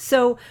wrong.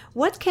 So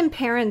what can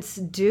parents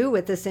do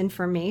with this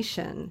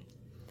information?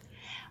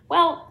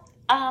 Well,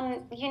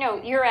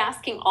 you're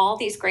asking all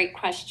these great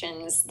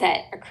questions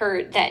that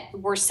occurred that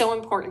were so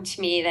important to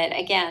me that,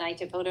 again, I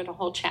devoted a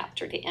whole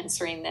chapter to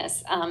answering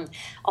this,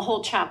 a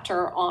whole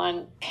chapter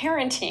on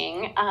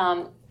parenting.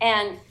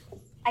 And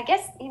I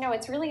guess,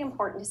 it's really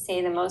important to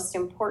say the most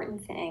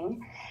important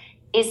thing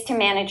is to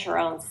manage your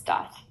own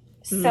stuff.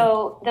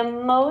 So the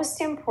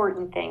most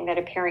important thing that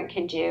a parent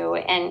can do,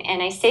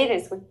 and I say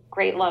this with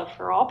great love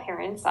for all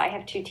parents. I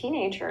have 2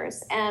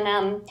 teenagers,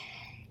 and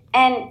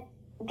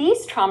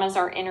these traumas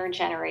are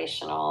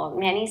intergenerational.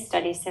 Many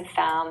studies have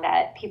found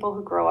that people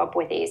who grow up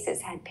with ACEs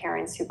had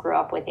parents who grew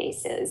up with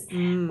ACEs.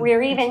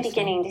 We're even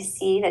beginning to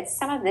see that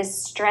some of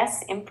this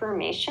stress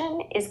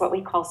information is what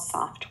we call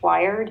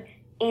soft-wired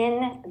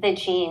in the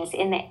genes,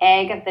 in the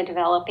egg of the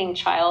developing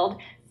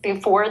child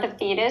before the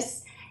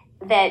fetus,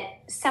 that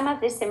some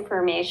of this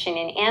information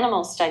in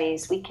animal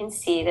studies, we can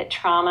see that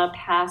trauma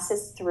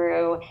passes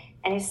through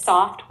and is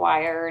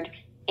soft-wired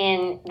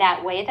in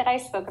that way that I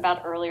spoke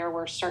about earlier,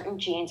 where certain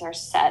genes are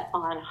set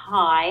on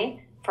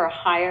high for a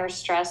higher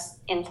stress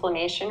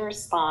inflammation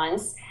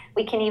response.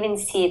 We can even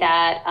see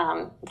that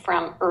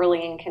from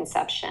early in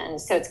conception.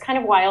 So it's kind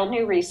of wild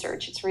new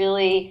research. It's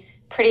really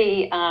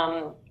pretty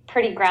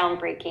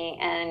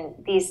groundbreaking, and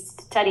these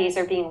studies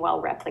are being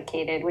well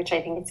replicated, which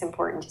I think it's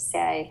important to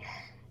say.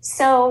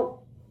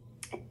 So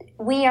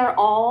we are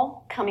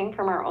all coming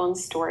from our own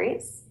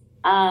stories.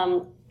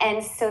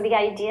 And so the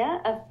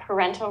idea of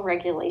parental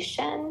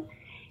regulation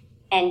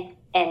and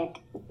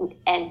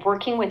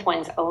working with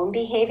one's own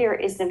behavior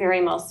is the very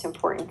most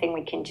important thing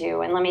we can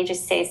do. And let me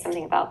just say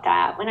something about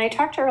that. When I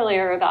talked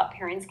earlier about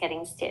parents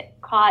getting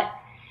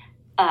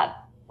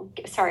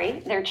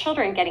their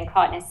children getting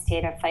caught in a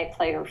state of fight,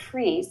 flight, or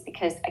freeze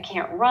because I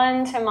can't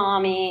run to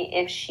mommy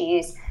if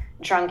she's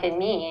drunk and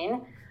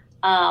mean,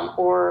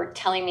 or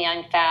telling me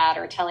I'm fat,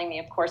 or telling me,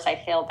 of course, I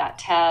failed that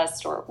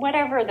test, or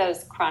whatever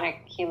those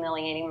chronic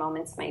humiliating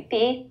moments might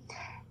be.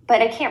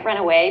 But I can't run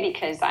away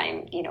because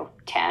I'm,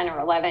 10 or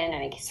 11, and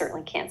I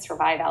certainly can't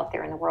survive out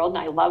there in the world.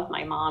 And I love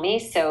my mommy,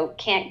 so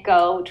can't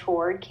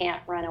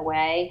run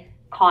away,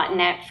 caught in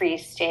that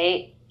freeze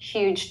state.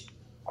 Huge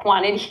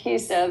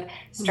quantities of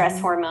stress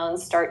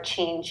hormones start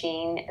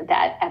changing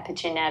that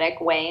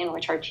epigenetic way in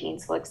which our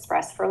genes will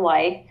express for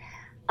life.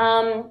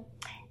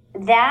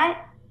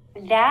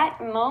 That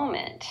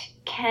moment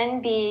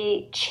can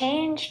be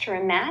changed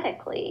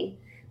dramatically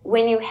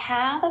when you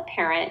have a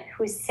parent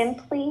who's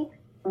simply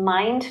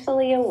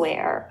mindfully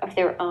aware of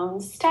their own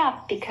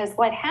stuff, because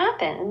what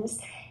happens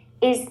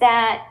is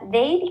that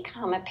they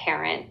become a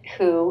parent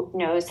who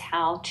knows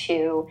how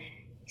to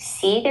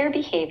see their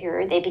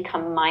behavior. They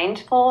become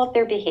mindful of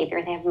their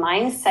behavior. They have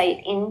mind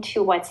sight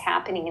into what's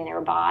happening in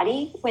their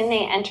body when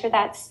they enter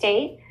that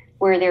state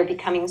where they're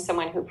becoming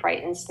someone who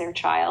frightens their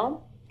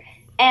child.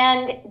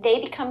 And they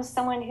become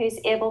someone who's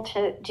able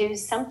to do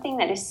something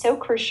that is so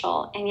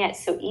crucial and yet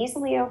so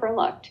easily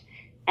overlooked,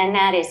 and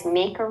that is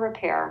make a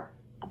repair,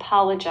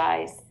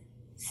 apologize,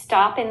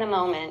 stop in the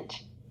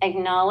moment,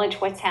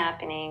 acknowledge what's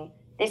happening.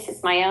 This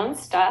is my own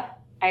stuff.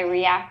 I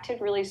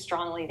reacted really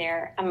strongly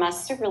there. I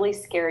must have really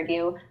scared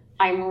you.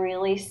 I'm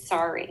really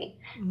sorry.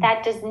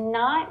 That does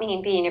not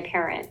mean being a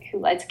parent who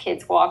lets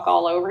kids walk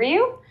all over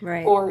you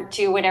or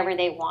do whatever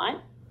they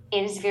want.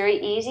 It is very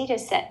easy to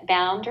set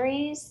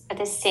boundaries at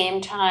the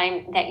same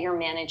time that you're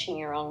managing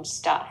your own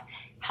stuff.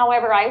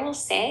 However, I will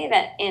say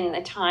that in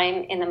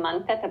the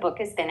month that the book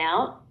has been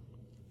out,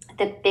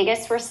 the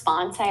biggest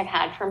response I've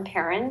had from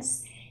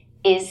parents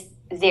is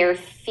their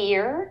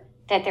fear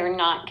that they're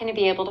not going to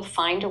be able to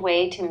find a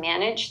way to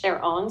manage their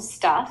own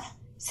stuff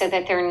so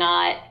that they're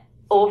not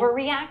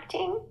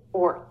overreacting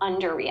or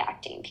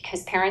underreacting,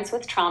 because parents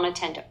with trauma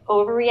tend to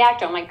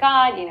overreact. Oh my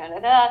God,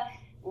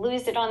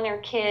 lose it on their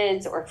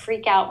kids or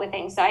freak out with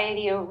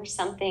anxiety over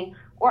something,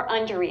 or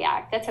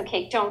underreact. That's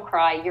okay. Don't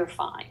cry. You're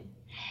fine.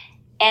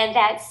 And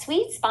that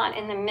sweet spot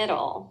in the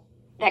middle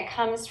that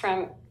comes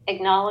from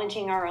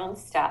acknowledging our own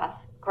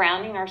stuff,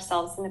 grounding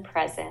ourselves in the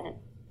present,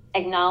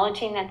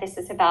 acknowledging that this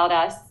is about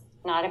us,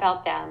 not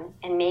about them,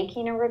 and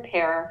making a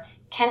repair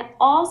can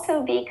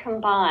also be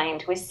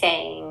combined with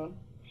saying,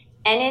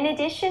 and in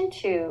addition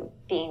to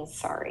being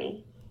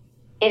sorry,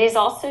 it is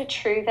also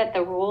true that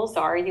the rules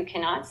are you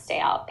cannot stay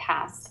out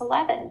past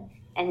 11,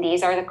 and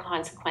these are the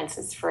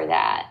consequences for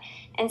that.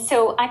 And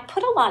so I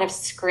put a lot of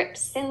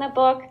scripts in the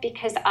book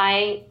because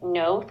I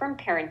know from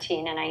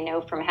parenting, and I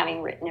know from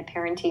having written a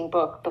parenting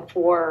book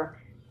before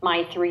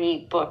my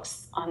 3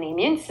 books on the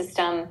immune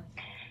system,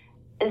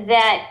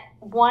 that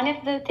one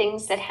of the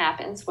things that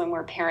happens when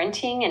we're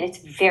parenting, and it's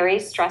very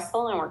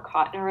stressful and we're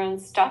caught in our own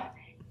stuff,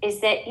 is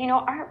that,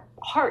 our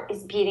heart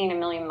is beating a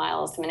million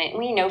miles a minute. And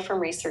we know from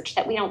research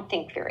that we don't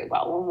think very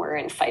well when we're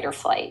in fight or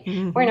flight.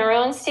 Mm-hmm. We're in our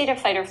own state of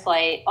fight or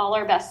flight. All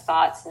our best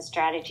thoughts and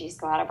strategies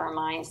go out of our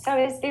minds. So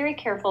I was very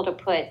careful to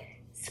put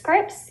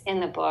scripts in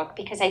the book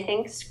because I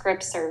think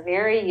scripts are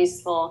very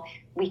useful.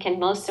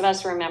 Most of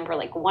us remember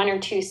like 1 or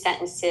 2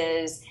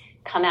 sentences,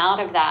 come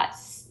out of that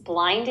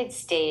blinded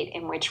state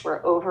in which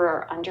we're over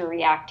or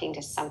underreacting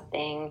to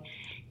something,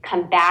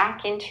 come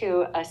back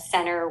into a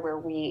center where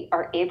we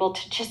are able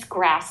to just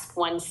grasp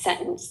one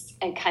sentence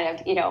and kind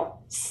of,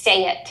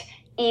 say it.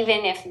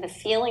 Even if the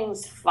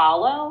feelings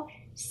follow,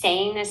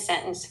 saying the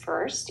sentence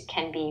first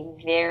can be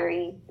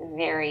very,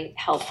 very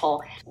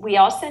helpful. We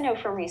also know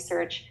from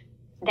research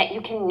that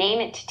you can name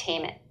it to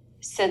tame it,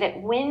 so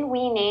that when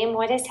we name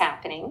what is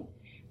happening,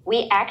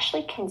 we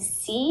actually can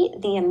see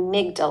the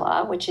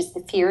amygdala, which is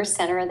the fear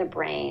center of the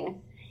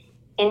brain.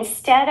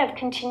 Instead of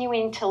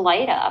continuing to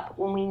light up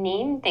when we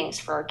name things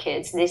for our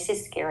kids, this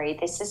is scary,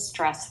 this is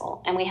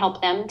stressful, and we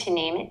help them to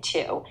name it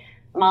too.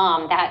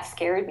 Mom, that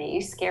scared me,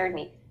 you scared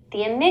me. The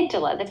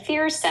amygdala, the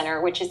fear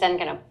center, which is then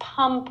going to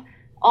pump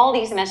all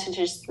these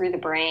messages through the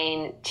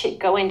brain to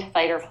go into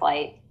fight or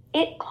flight,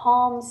 it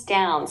calms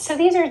down. So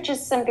these are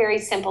just some very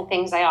simple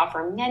things. I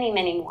offer many,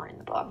 many more in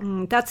the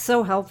book. That's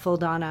so helpful,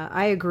 Donna.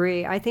 I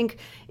agree. I think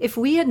if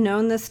we had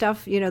known this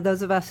stuff,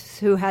 those of us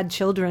who had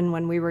children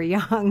when we were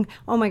young,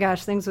 oh my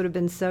gosh, things would have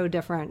been so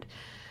different.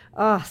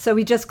 So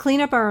we just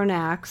clean up our own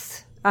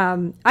acts.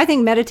 I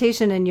think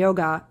meditation and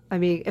yoga,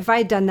 if I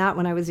had done that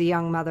when I was a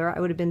young mother,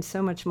 I would have been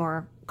so much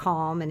more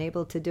calm and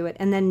able to do it.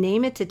 And then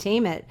name it to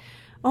tame it.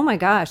 Oh my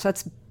gosh,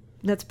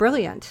 that's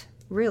brilliant,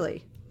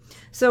 really.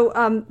 So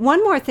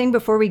one more thing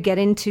before we get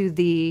into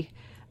the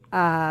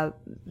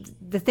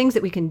things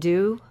that we can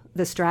do,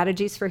 the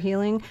strategies for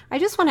healing. I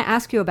just want to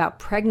ask you about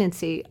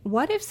pregnancy.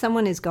 What if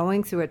someone is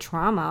going through a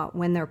trauma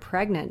when they're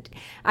pregnant?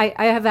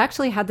 I have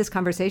actually had this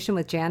conversation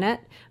with Janet,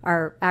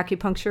 our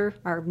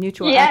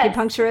mutual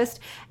acupuncturist.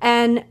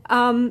 And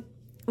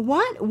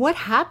what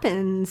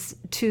happens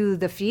to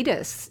the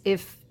fetus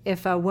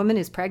if a woman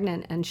is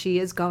pregnant and she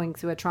is going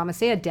through a trauma,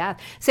 say a death?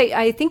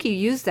 I think you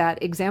used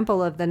that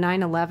example of the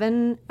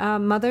 9/11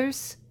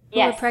 mothers who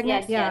were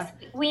pregnant. Yes.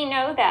 We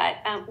know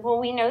that.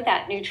 We know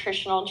that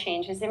nutritional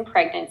changes in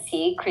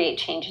pregnancy create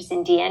changes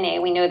in DNA.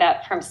 We know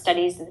that from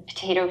studies of the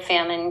potato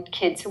famine.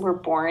 Kids who were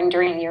born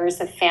during years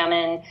of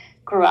famine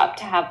grew up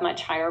to have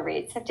much higher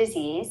rates of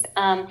disease.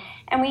 And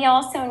we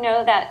also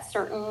know that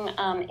certain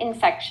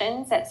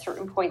infections at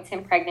certain points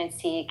in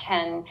pregnancy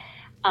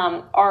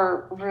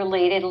are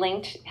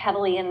linked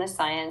heavily in the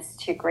science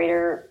to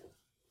greater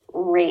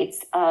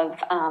rates of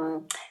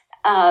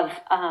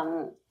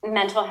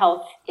mental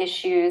health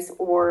issues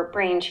or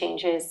brain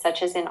changes,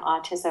 such as in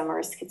autism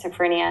or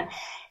schizophrenia.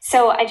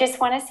 So I just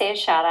want to say a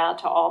shout out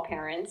to all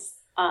parents.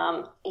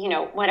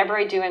 Whatever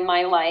I do in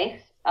my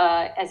life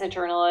as a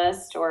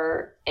journalist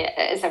or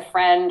as a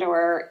friend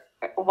or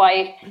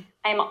wife,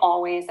 I'm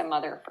always a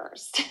mother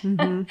first.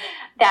 Mm-hmm.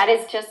 That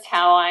is just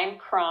how I'm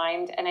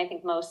primed. And I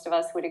think most of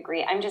us would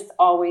agree. I'm just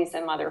always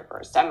a mother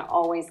first. I'm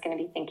always going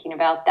to be thinking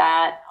about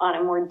that on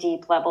a more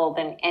deep level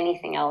than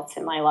anything else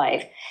in my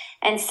life.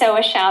 And so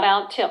a shout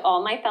out to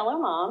all my fellow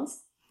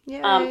moms.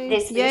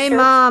 Yay,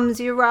 moms,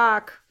 you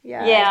rock.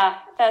 Yeah,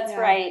 that's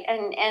right.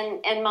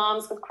 And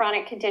moms with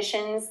chronic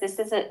conditions, this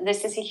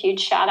is a huge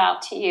shout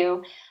out to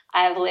you.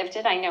 I've lived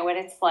it. I know what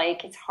it's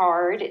like. It's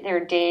hard. There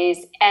are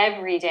days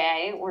every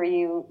day where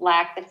you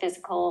lack the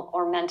physical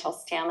or mental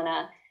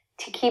stamina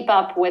to keep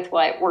up with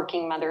what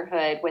working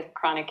motherhood with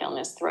chronic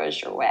illness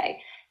throws your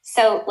way.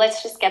 So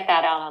let's just get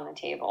that out on the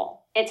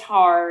table. It's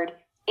hard.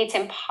 It's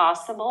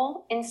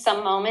impossible in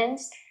some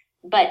moments,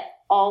 but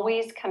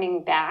always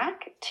coming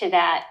back to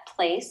that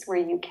place where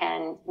you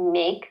can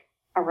make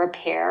a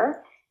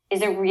repair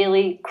is a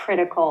really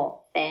critical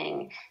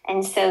thing.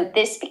 And so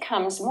this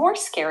becomes more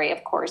scary,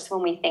 of course,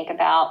 when we think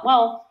about,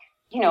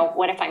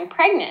 what if I'm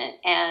pregnant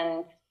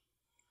and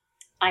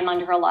I'm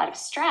under a lot of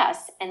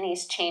stress and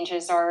these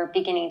changes are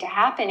beginning to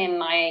happen in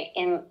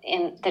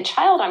the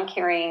child I'm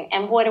carrying.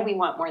 And what do we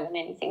want more than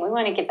anything? We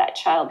want to give that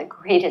child the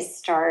greatest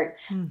start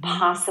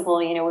possible.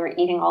 We're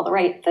eating all the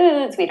right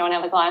foods. We don't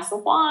have a glass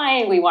of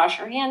wine. We wash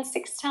our hands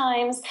 6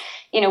 times.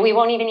 We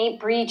won't even eat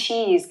brie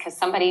cheese because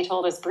somebody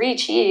told us brie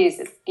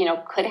cheese,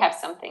 could have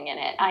something in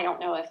it. I don't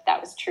know if that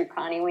was true,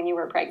 Connie, when you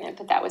were pregnant,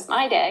 but that was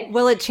my day.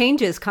 Well, it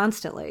changes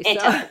constantly. It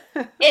does.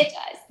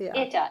 Yeah.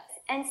 It does.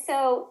 And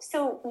so,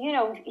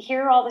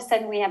 here all of a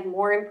sudden we have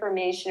more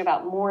information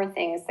about more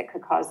things that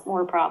could cause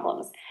more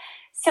problems.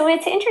 So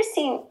it's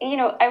interesting,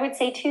 I would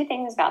say 2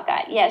 things about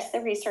that. Yes,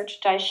 the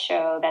research does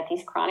show that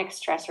these chronic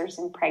stressors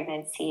in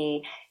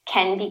pregnancy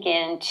can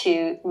begin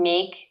to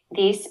make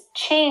these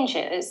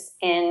changes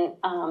in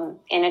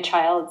a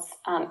child's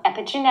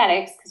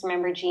epigenetics, because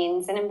remember,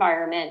 genes and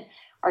environment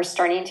are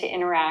starting to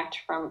interact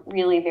from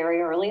really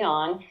very early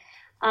on.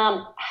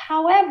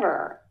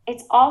 However,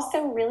 it's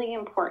also really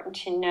important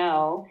to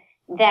know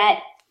that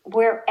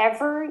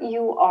wherever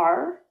you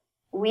are,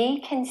 we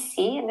can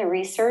see in the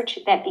research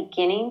that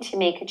beginning to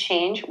make a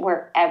change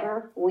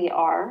wherever we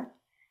are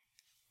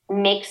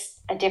makes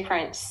a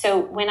difference. So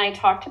when I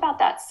talked about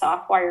that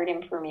soft-wired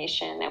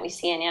information that we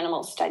see in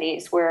animal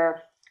studies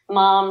where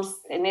moms,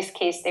 in this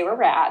case, they were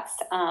rats,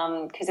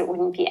 because it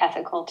wouldn't be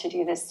ethical to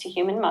do this to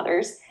human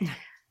mothers.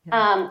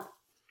 Yeah.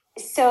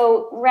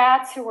 So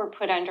rats who were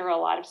put under a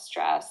lot of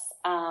stress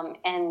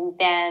and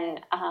then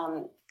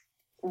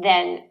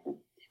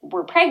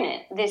were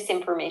pregnant, this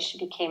information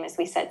became, as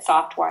we said,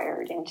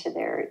 soft-wired into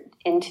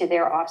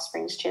their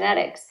offspring's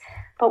genetics.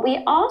 But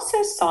we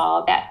also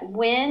saw that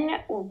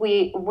when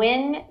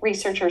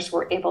researchers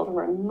were able to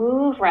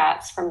remove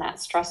rats from that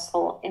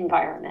stressful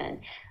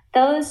environment,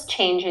 those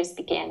changes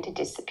began to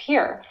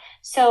disappear.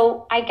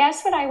 So I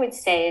guess what I would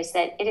say is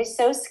that it is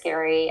so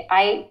scary.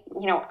 I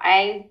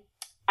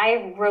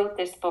wrote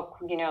this book,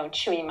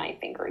 chewing my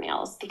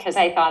fingernails, because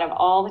I thought of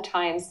all the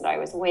times that I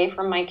was away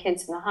from my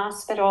kids in the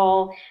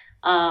hospital.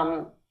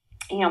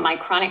 My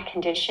chronic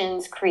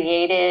conditions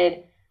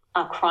created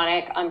a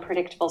chronic,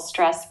 unpredictable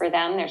stress for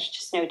them. There's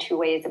just no two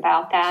ways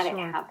about that. Sure.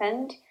 It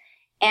happened.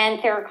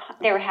 And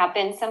there have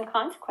been some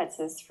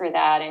consequences for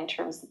that in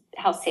terms of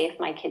how safe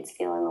my kids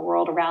feel in the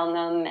world around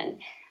them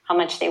and how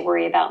much they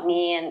worry about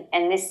me.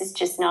 And this is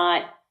just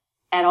not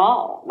at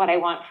all what I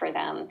want for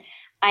them.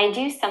 I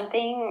do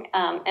something,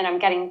 and I'm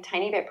getting a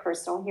tiny bit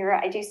personal here.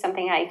 I do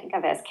something I think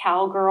of as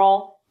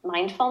cowgirl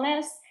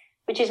mindfulness,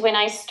 which is when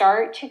I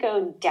start to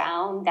go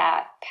down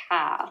that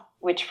path,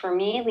 which for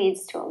me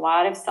leads to a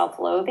lot of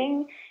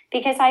self-loathing,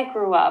 because I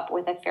grew up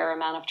with a fair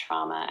amount of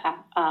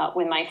trauma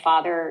when my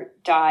father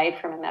died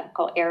from a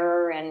medical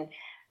error, and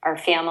our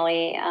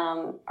family,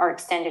 our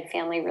extended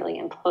family really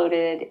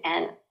imploded.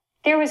 And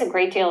there was a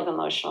great deal of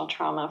emotional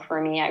trauma for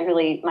me.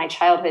 My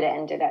childhood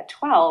ended at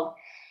 12.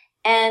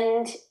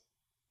 And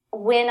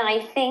when I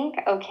think,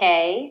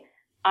 okay,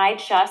 I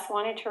just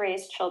wanted to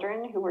raise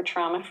children who were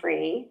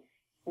trauma-free,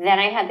 then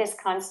I had this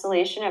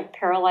constellation of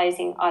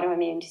paralyzing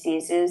autoimmune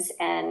diseases,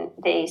 and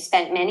they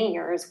spent many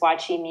years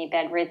watching me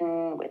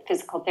bedridden with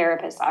physical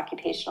therapists,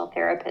 occupational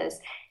therapists,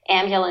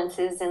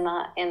 ambulances in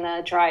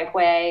the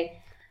driveway.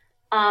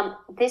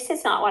 This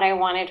is not what I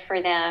wanted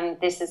for them.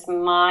 This is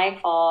my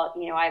fault.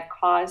 I've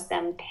caused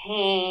them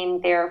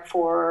pain.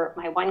 Therefore,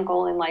 my one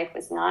goal in life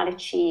was not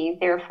achieved.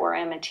 Therefore,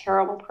 I'm a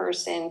terrible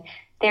person.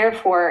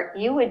 Therefore,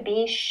 you would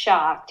be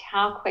shocked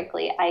how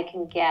quickly I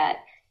can get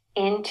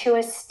into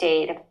a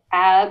state of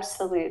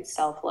absolute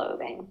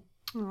self-loathing.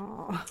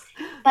 Aww.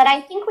 But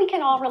I think we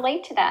can all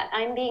relate to that.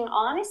 I'm being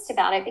honest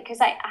about it because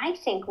I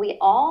think we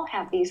all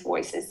have these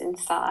voices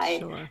inside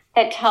Sure.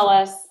 that tell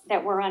us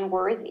that we're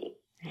unworthy.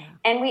 Yeah.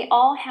 And we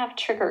all have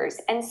triggers.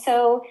 And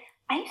so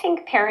I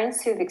think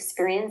parents who've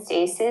experienced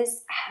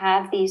ACEs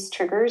have these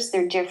triggers.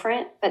 They're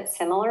different but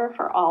similar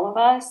for all of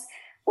us,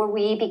 where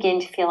we begin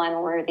to feel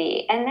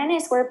unworthy. And then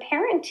as we're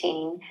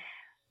parenting,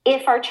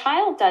 if our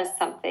child does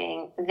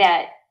something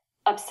that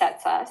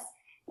upsets us,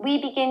 we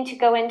begin to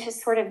go into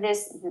sort of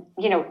this,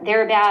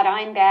 they're bad,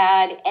 I'm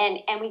bad,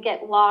 and we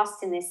get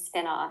lost in this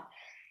spin-off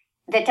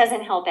that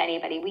doesn't help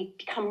anybody. We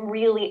become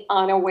really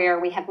unaware.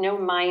 We have no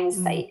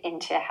mindsight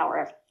into how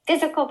our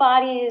physical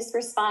body is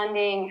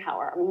responding, how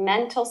our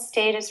mental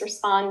state is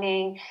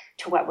responding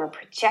to what we're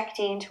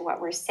projecting, to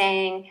what we're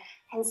saying.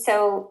 And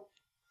so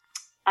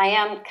I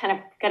am kind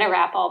of going to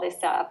wrap all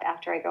this up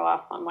after I go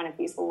off on one of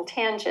these little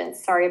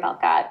tangents. Sorry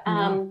about that.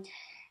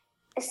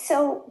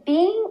 So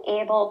being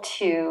able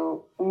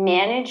to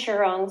manage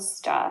your own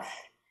stuff,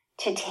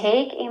 to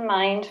take a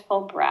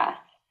mindful breath,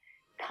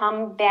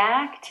 come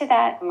back to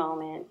that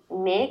moment,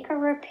 make a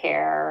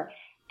repair,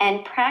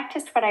 and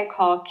practice what I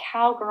call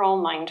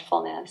cowgirl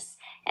mindfulness.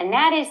 And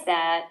that is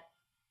that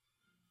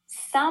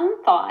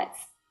some thoughts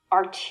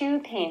are too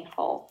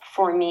painful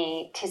for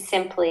me to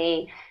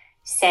simply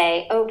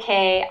say,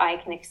 okay, I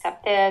can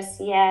accept this.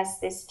 Yes,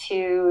 this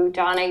too.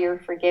 Donna, you're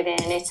forgiven.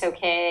 It's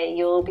okay.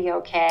 You'll be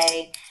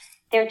okay.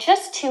 They're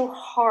just too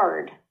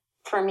hard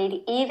for me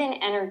to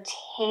even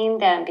entertain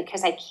them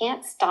because I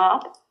can't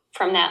stop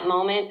from that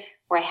moment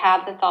where I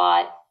have the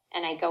thought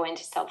and I go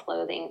into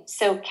self-loathing.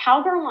 So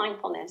cowgirl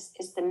mindfulness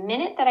is the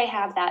minute that I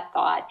have that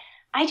thought,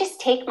 I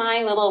just take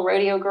my little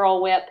rodeo girl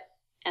whip,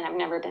 and I've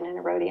never been in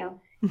a rodeo,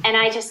 and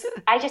I just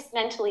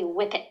mentally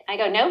whip it. I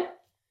go,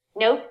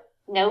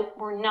 nope,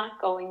 we're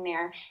not going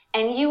there.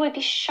 And you would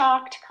be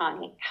shocked,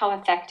 Connie, how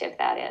effective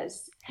that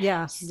is.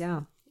 Yeah.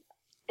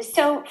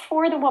 So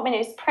for the woman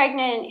who's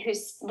pregnant,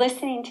 who's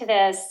listening to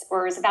this,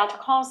 or is about to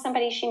call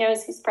somebody she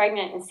knows who's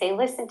pregnant and say,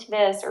 listen to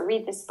this or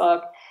read this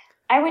book,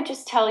 I would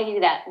just tell you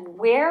that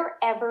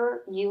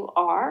wherever you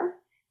are,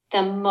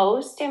 the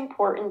most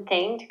important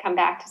thing, to come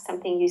back to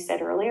something you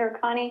said earlier,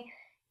 Connie,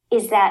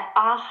 is that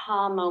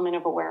aha moment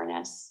of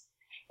awareness.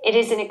 It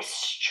is an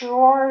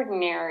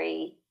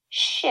extraordinary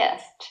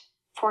shift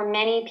for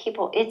many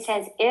people. It's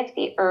as if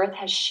the earth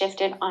has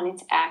shifted on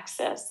its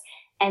axis.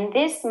 And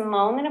this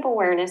moment of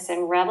awareness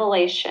and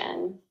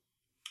revelation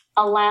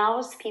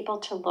allows people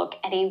to look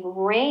at a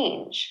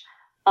range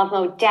of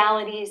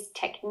modalities,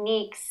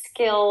 techniques,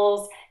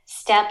 skills,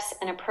 steps,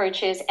 and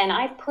approaches. And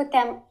I've put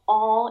them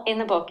all in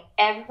the book.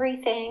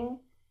 Everything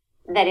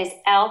that is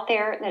out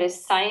there, that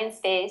is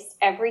science-based.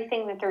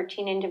 Everything the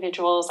 13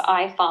 individuals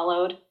I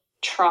followed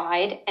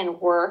tried and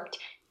worked,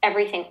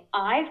 everything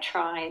I've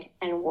tried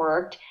and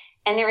worked.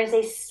 And there is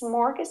a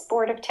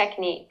smorgasbord of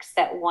techniques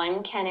that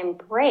one can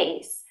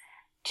embrace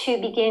to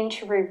begin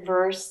to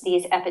reverse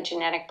these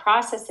epigenetic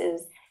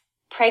processes,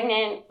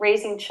 pregnant,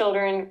 raising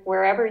children,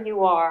 wherever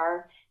you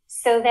are,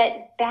 so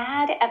that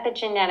bad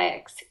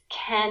epigenetics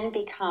can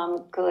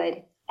become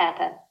good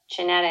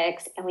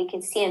epigenetics. And we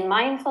can see in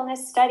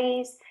mindfulness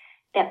studies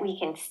that we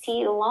can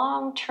see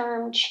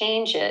long-term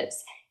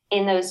changes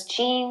in those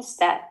genes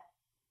that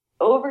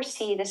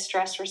oversee the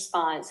stress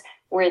response,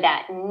 where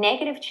that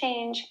negative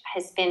change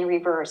has been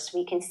reversed.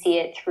 We can see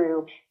it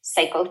through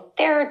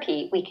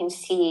psychotherapy. We can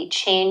see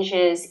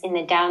changes in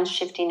the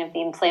downshifting of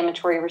the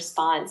inflammatory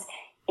response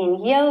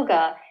in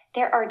yoga.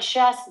 There are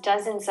just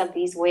dozens of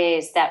these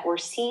ways that we're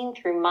seeing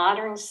through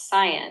modern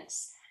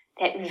science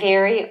that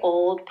very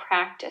old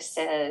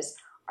practices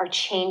are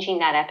changing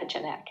that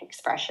epigenetic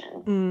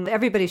expression.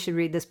 Everybody should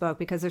read this book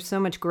because there's so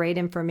much great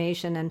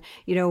information. And,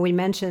 we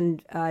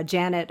mentioned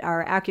Janet,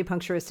 our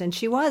acupuncturist, and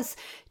she was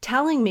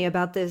telling me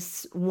about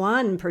this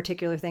one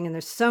particular thing. And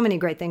there's so many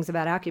great things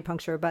about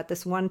acupuncture, but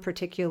this one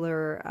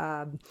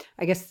particular,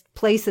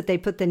 place that they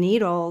put the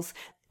needles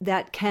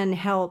that can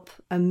help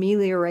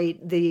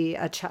ameliorate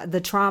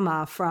the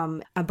trauma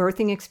from a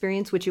birthing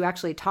experience, which you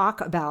actually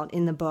talk about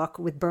in the book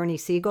with Bernie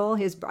Siegel.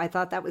 I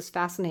thought that was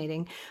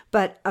fascinating.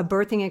 But a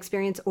birthing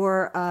experience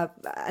or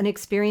an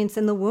experience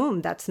in the womb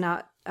that's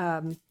not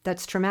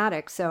that's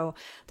traumatic. So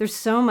there's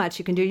so much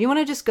you can do. You want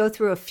to just go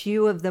through a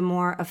few of the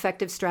more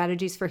effective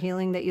strategies for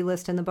healing that you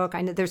list in the book?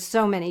 I know there's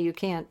so many you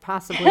can't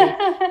possibly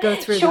go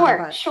through.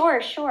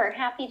 Sure.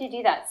 Happy to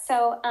do that.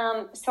 So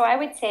I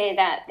would say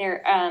that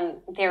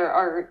there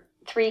are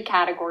three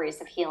categories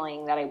of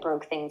healing that I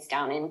broke things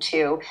down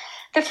into.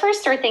 The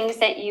first are things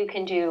that you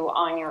can do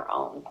on your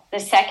own. The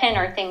second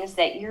are things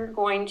that you're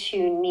going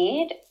to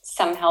need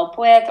some help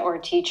with or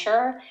a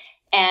teacher.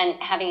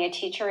 And having a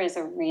teacher is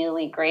a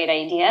really great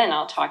idea. And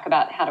I'll talk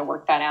about how to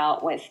work that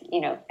out with,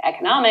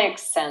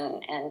 economics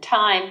and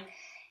time.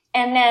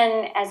 And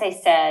then, as I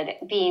said,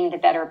 being the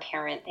better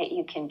parent that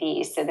you can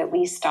be so that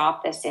we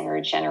stop this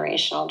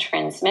intergenerational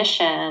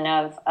transmission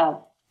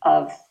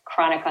of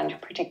chronic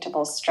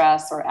unpredictable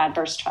stress or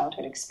adverse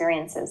childhood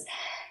experiences.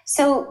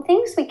 So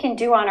things we can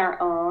do on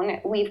our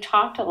own. We've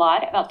talked a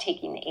lot about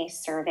taking the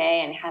ACE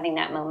survey and having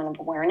that moment of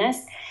awareness.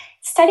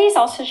 Studies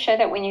also show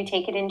that when you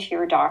take it into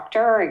your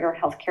doctor or your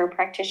healthcare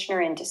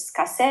practitioner and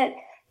discuss it,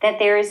 that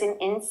there is an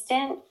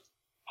instant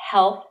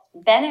health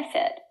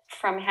benefit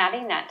from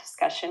having that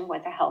discussion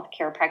with a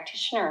healthcare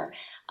practitioner.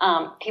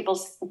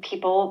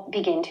 People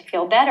begin to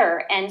feel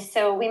better. And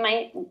so we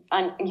might,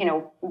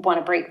 want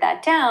to break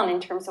that down in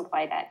terms of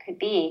why that could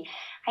be.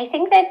 I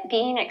think that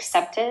being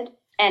accepted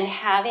and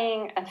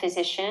having a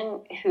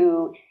physician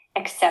who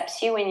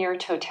accepts you in your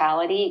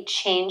totality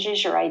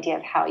changes your idea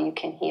of how you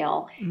can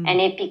heal. And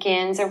it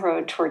begins a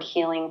road toward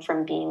healing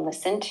from being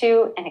listened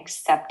to and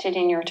accepted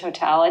in your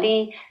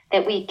totality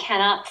that we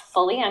cannot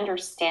fully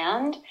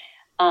understand.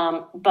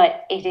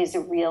 But it is a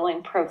real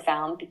and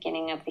profound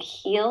beginning of the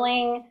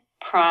healing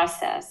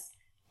process,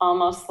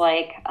 almost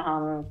like,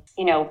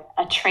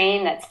 a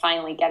train that's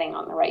finally getting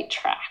on the right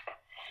track.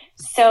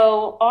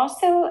 So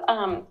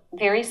also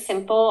very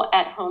simple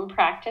at-home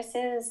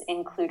practices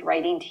include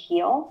writing to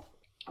heal.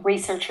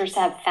 Researchers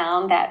have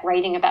found that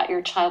writing about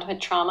your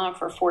childhood trauma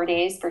for 4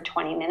 days for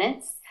 20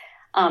 minutes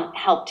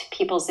helped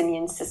people's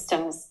immune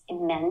systems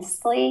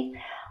immensely.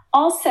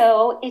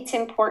 Also, it's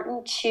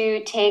important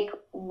to take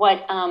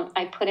what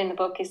I put in the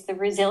book is the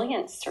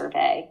resilience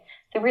survey.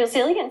 The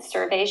resilience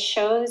survey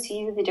shows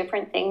you the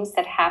different things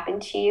that happen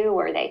to you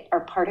or they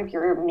are part of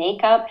your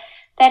makeup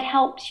that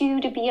helped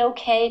you to be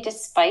okay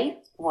despite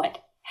what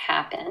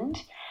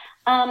happened.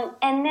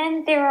 And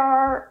then there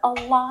are a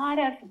lot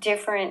of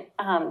different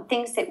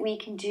things that we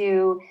can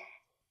do,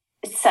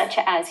 such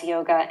as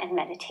yoga and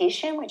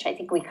meditation, which I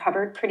think we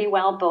covered pretty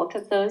well. Both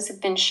of those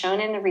have been shown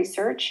in the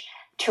research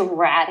to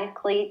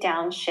radically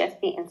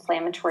downshift the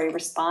inflammatory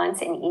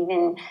response and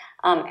even,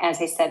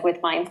 as I said,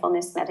 with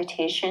mindfulness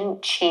meditation,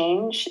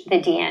 change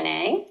the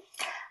DNA.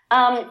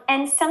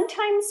 And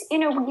sometimes,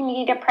 we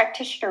need a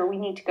practitioner. We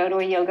need to go to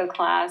a yoga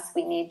class.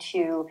 We need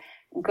to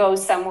go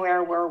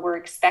somewhere where we're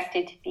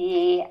expected to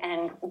be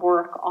and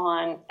work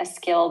on a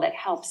skill that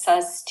helps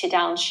us to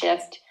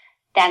downshift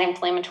that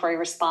inflammatory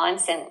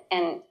response.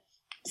 And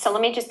so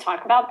let me just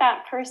talk about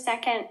that for a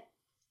second.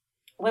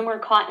 When we're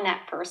caught in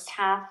that first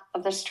half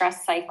of the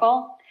stress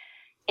cycle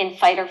in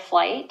fight or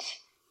flight,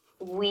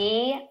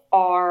 we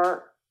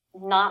are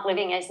not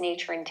living as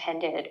nature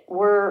intended.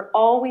 We're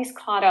always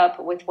caught up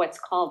with what's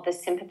called the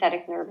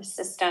sympathetic nervous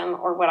system,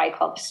 or what I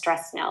call the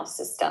stress now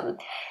system.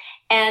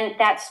 And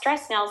that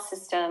stress now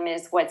system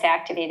is what's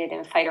activated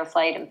in fight or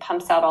flight and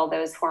pumps out all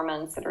those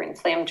hormones that are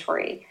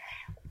inflammatory.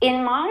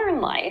 In modern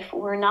life,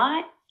 we're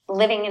not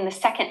living in the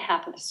second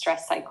half of the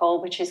stress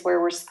cycle, which is where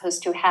we're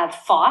supposed to have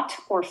fought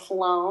or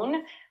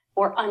flown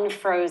or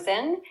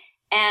unfrozen.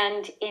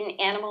 And in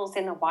animals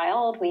in the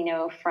wild, we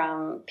know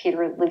from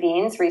Peter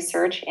Levine's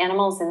research,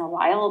 animals in the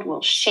wild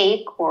will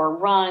shake or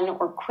run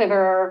or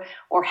quiver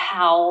or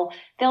howl.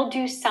 They'll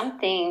do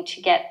something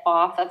to get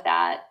off of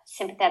that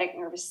sympathetic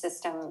nervous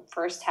system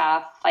first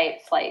half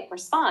fight, flight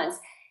response.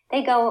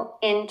 They go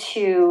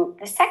into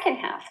the second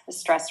half, the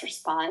stress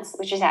response,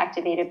 which is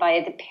activated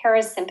by the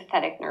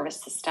parasympathetic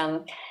nervous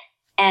system.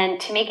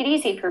 And to make it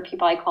easy for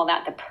people, I call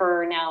that the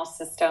per now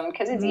system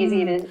because it's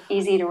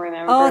easy to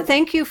remember. Oh,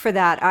 thank you for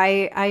that.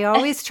 I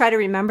always try to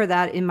remember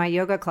that in my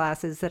yoga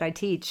classes that I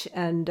teach.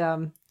 And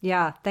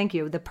thank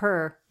you. The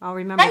per. I'll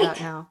remember that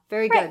now.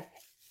 Very good.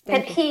 The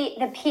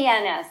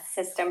PNS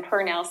system,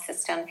 per now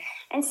system.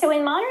 And so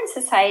in modern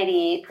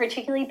society,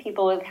 particularly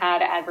people who've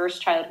had adverse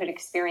childhood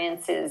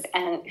experiences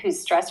and whose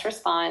stress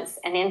response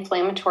and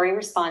inflammatory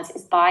response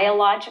is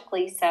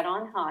biologically set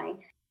on high,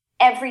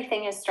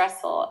 everything is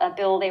stressful. A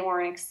bill they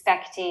weren't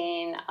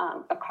expecting,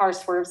 a car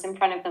swerves in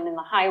front of them on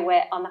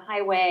the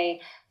highway,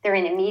 they're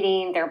in a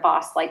meeting, their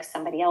boss likes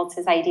somebody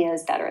else's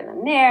ideas better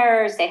than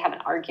theirs, they have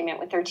an argument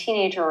with their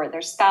teenager or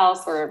their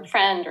spouse or a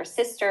friend or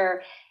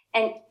sister,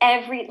 and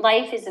every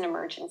life is an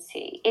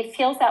emergency. It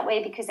feels that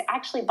way because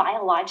actually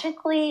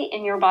biologically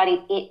in your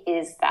body, it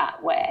is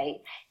that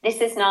way. This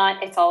is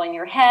not, it's all in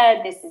your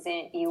head. This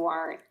isn't, you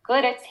aren't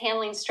good at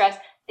handling stress.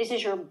 This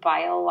is your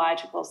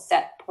biological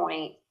set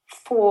point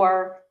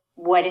for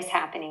what is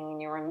happening in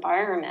your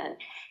environment.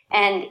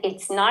 And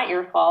it's not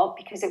your fault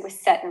because it was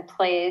set in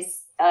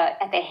place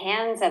at the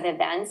hands of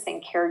events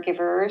and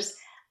caregivers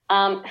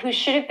who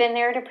should have been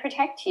there to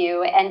protect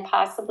you and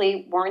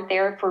possibly weren't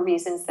there for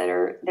reasons that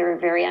are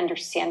very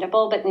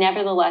understandable, but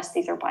nevertheless,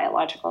 these are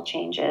biological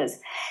changes.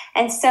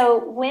 And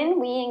so when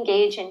we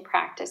engage in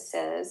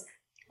practices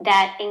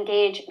that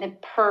engage the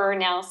per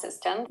now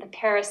system, the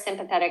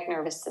parasympathetic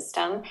nervous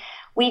system,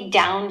 we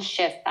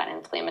downshift that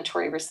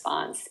inflammatory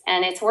response.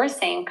 And it's worth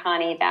saying,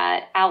 Connie,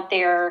 that out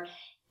there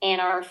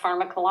in our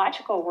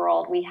pharmacological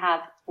world, we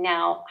have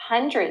now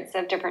hundreds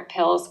of different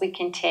pills we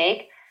can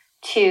take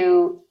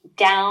to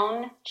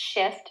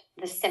downshift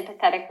the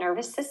sympathetic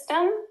nervous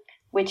system,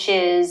 which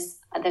is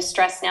the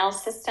stress now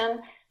system.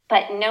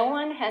 But no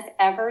one has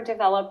ever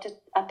developed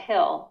a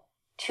pill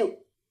to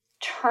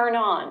turn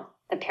on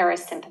the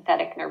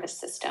parasympathetic nervous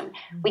system.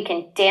 We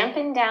can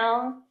dampen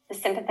down the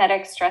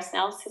sympathetic stress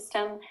now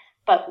system,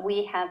 but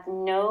we have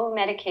no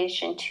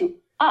medication to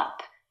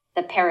up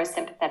the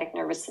parasympathetic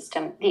nervous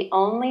system. The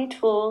only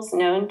tools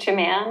known to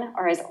man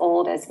are as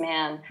old as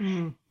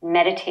man.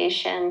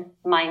 Meditation,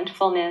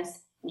 mindfulness,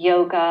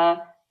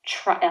 yoga,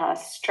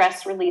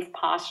 stress relief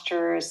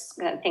postures,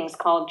 things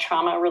called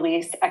trauma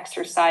release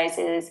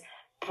exercises,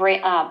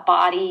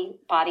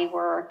 body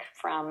work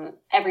from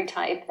every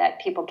type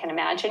that people can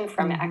imagine,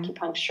 from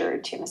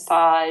acupuncture to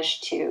massage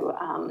to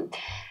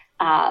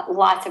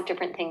lots of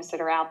different things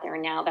that are out there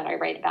now that I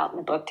write about in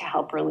the book to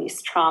help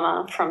release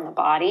trauma from the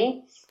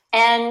body.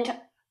 And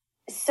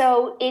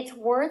so it's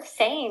worth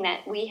saying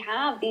that we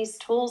have these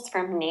tools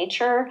from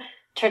nature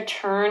to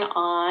turn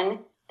on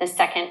the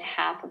second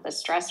half of the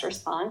stress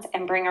response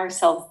and bring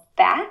ourselves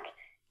back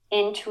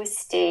into a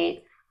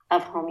state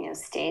of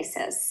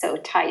homeostasis. So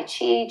Tai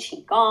Chi,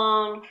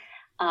 Qigong,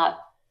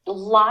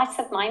 lots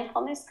of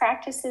mindfulness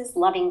practices,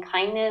 loving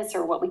kindness,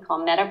 or what we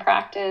call metta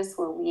practice,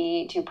 where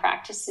we do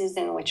practices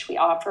in which we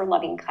offer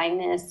loving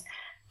kindness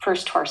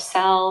first to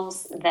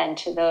ourselves, then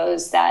to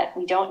those that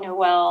we don't know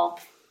well,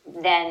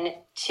 then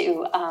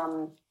to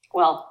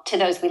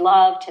those we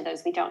love, to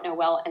those we don't know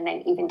well, and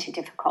then even to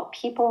difficult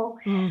people.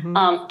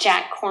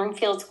 Jack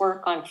Kornfield's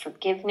work on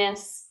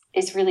forgiveness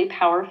is really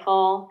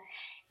powerful.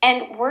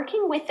 And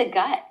working with the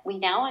gut, we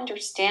now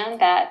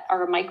understand that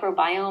our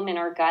microbiome in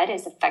our gut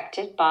is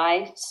affected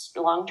by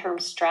long-term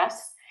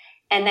stress,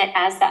 and that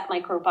as that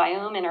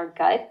microbiome in our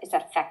gut is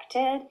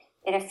affected,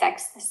 it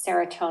affects the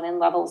serotonin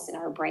levels in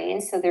our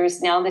brain. So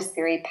there's now this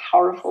very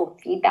powerful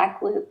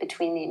feedback loop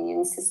between the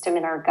immune system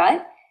in our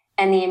gut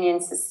and the immune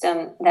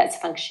system that's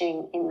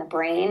functioning in the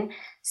brain,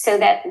 so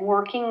that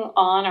working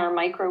on our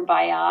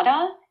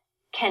microbiota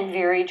can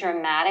very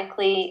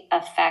dramatically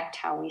affect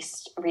how we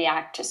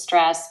react to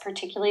stress,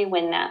 particularly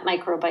when that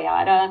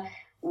microbiota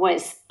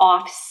was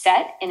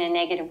offset in a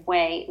negative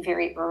way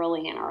very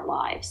early in our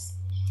lives.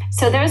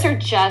 So those are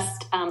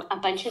just a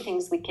bunch of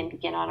things we can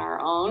begin on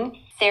our own.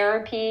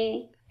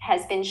 Therapy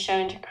has been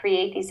shown to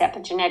create these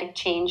epigenetic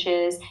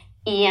changes.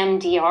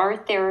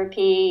 EMDR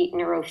therapy,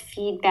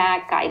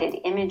 neurofeedback, guided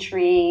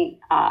imagery,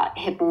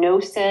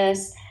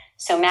 hypnosis,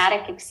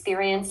 somatic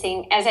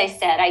experiencing. As I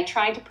said, I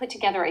tried to put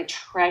together a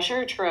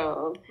treasure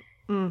trove.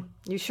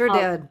 You sure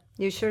did.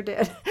 You sure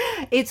did.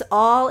 It's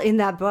all in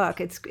that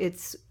book.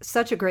 It's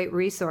such a great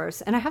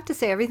resource. And I have to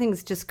say,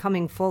 everything's just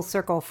coming full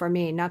circle for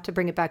me, not to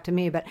bring it back to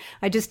me, but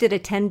I just did a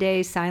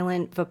 10-day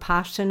silent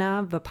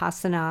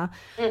Vipassana.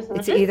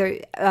 It's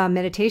either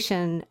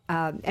meditation.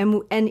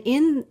 And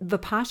in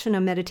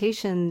Vipassana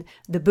meditation,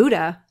 the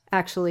Buddha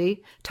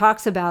actually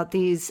talks about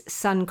these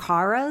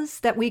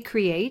sankharas that we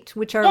create,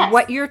 which are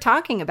what you're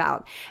talking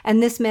about.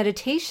 And this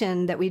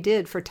meditation that we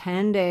did for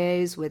 10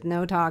 days with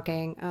no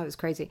talking, it was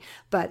crazy.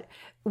 But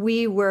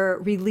we were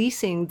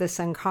releasing the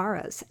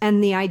sankharas.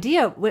 And the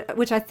idea,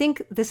 which I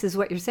think this is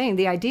what you're saying,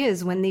 the idea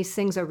is when these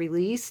things are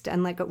released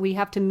and like we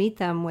have to meet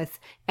them with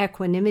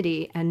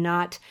equanimity and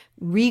not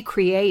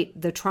recreate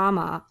the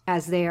trauma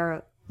as they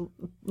are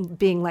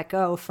being let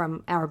go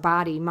from our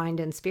body,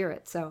 mind, and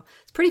spirit. So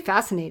it's pretty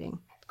fascinating.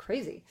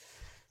 Crazy.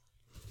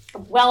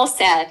 Well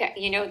said.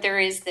 There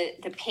is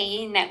the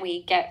pain that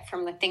we get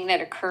from the thing that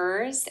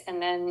occurs.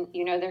 And then,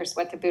 there's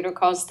what the Buddha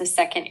calls the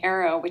second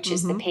arrow, which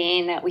is the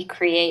pain that we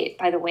create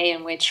by the way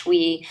in which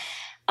we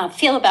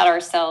feel about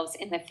ourselves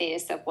in the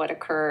face of what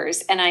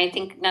occurs. And I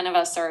think none of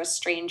us are a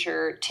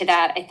stranger to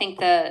that. I think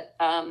the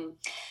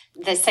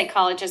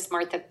psychologist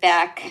Martha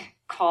Beck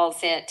calls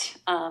it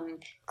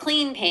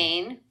clean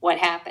pain, what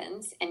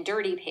happens, and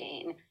dirty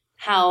pain,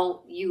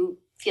 how you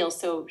feel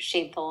so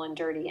shameful and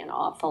dirty and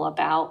awful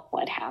about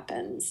what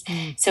happens.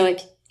 So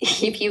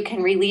if you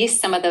can release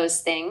some of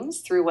those things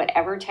through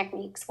whatever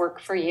techniques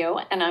work for you,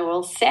 and I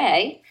will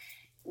say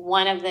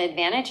one of the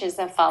advantages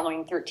of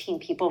following 13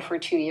 people for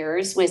 2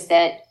 years was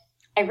that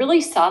I really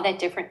saw that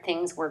different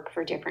things work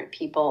for different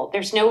people.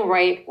 There's no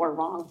right or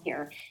wrong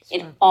here.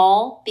 Sure. It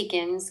all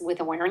begins with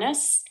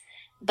awareness,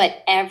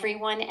 but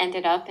everyone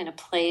ended up in a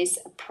place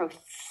of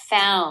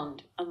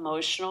profound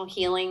emotional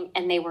healing,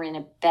 and they were in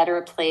a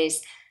better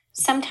place,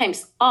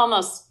 sometimes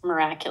almost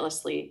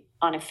miraculously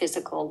on a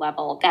physical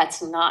level.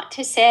 That's not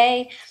to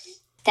say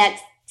that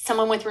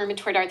someone with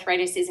rheumatoid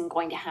arthritis isn't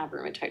going to have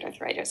rheumatoid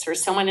arthritis, or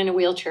someone in a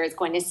wheelchair is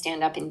going to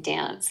stand up and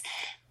dance.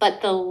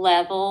 But the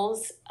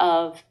levels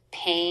of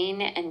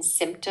pain and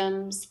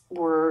symptoms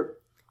were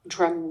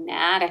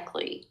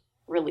dramatically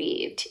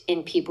relieved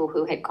in people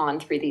who had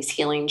gone through these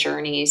healing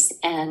journeys.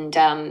 And,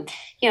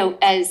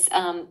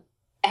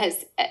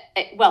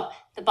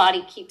 the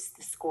body keeps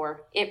the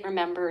score. It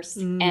remembers,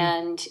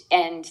 and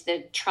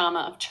the trauma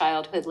of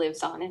childhood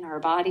lives on in our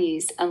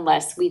bodies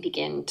unless we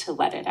begin to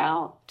let it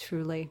out.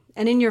 Truly.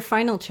 And in your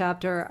final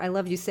chapter, I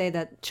love you say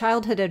that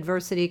childhood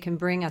adversity can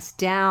bring us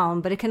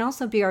down, but it can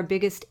also be our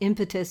biggest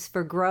impetus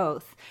for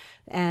growth.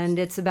 And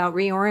it's about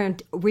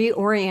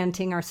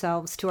reorienting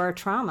ourselves to our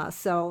trauma.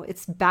 So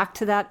it's back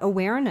to that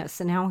awareness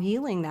and how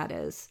healing that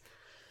is.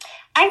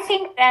 I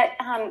think that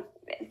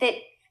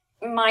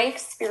my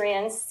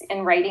experience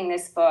in writing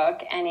this book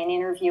and in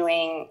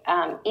interviewing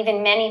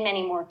even many,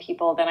 many more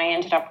people than I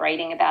ended up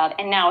writing about,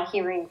 and now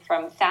hearing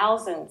from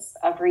thousands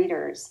of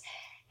readers,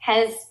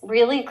 has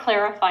really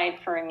clarified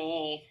for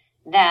me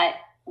that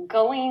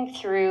going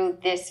through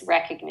this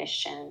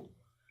recognition,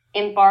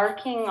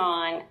 embarking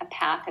on a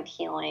path of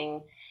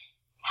healing,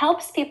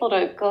 helps people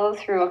to go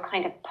through a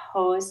kind of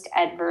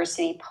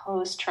post-adversity,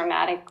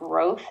 post-traumatic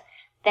growth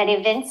that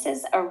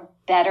evinces a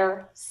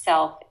better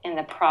self in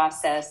the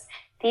process.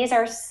 These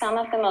are some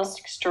of the most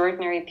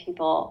extraordinary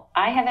people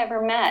I have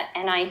ever met,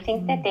 and I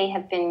think that they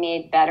have been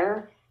made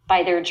better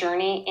by their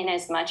journey in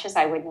as much as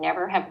I would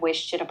never have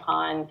wished it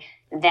upon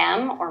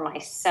them or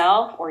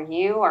myself or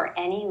you or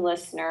any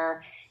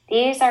listener.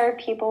 These are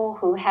people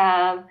who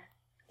have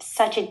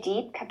such a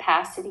deep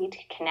capacity to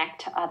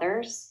connect to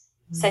others,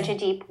 such a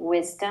deep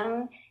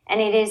wisdom, and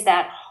it is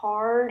that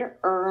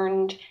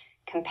hard-earned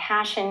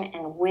compassion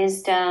and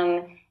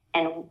wisdom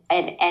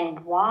and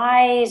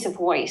wise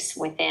voice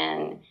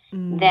within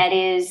that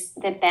is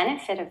the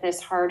benefit of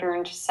this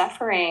hard-earned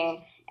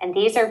suffering. And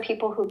these are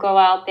people who go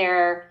out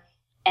there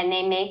and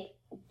they make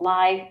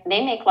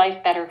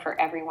life better for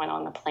everyone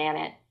on the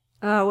planet.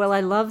 Oh, well,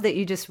 I love that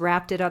you just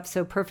wrapped it up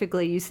so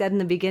perfectly. You said in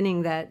the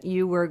beginning that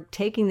you were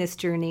taking this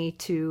journey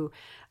to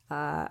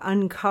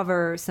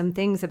uncover some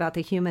things about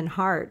the human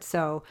heart.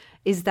 So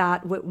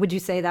would you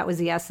say that was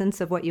the essence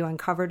of what you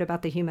uncovered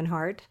about the human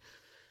heart?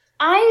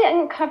 I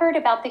uncovered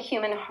about the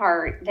human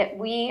heart that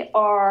we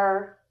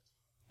are,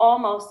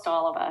 almost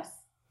all of us,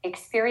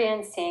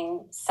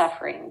 experiencing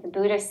suffering. The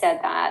Buddha said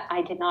that.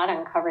 I did not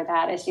uncover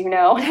that, as you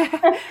know.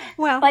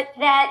 Well, but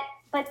that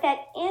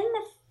in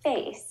the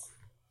face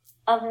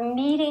of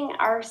meeting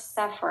our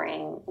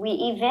suffering, we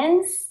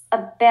evince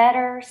a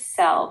better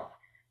self,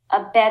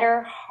 a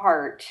better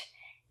heart,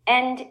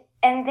 and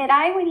that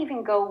I would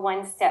even go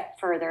one step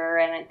further,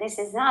 and this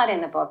is not in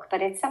the book,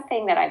 but it's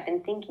something that I've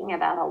been thinking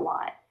about a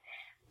lot.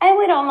 I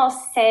would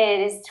almost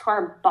say it is to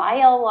our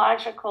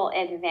biological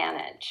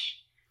advantage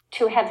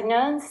to have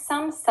known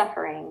some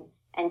suffering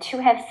and to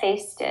have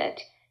faced it.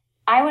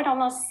 I would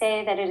almost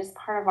say that it is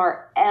part of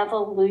our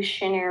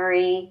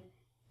evolutionary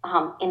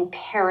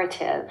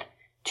imperative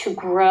to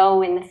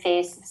grow in the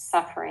face of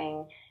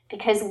suffering.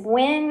 Because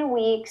when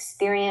we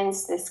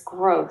experience this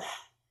growth,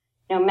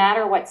 no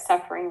matter what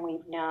suffering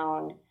we've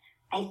known,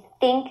 I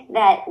think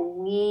that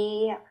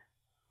we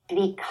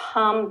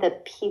become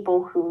the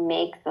people who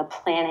make the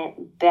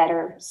planet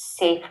better,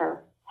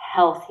 safer,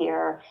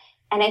 healthier.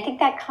 And I think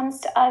that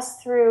comes to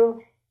us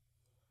through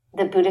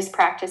the Buddhist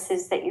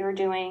practices that you're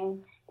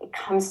doing. It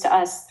comes to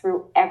us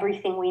through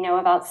everything we know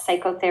about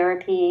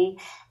psychotherapy.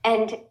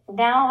 And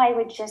now I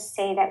would just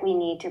say that we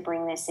need to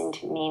bring this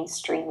into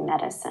mainstream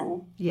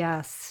medicine.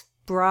 Yes.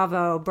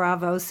 Bravo,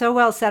 bravo. So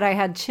well said. I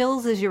had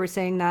chills as you were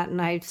saying that,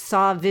 and I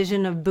saw a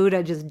vision of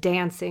Buddha just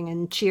dancing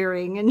and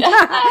cheering. And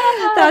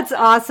that's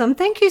awesome.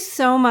 Thank you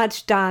so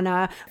much,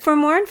 Donna. For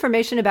more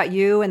information about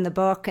you and the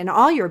book and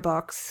all your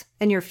books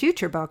and your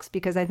future books,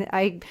 because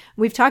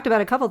we've talked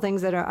about a couple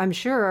things that I'm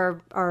sure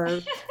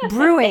are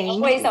brewing. They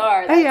always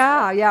are.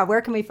 Yeah.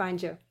 Where can we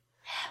find you?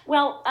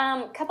 Well,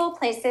 a couple of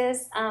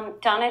places.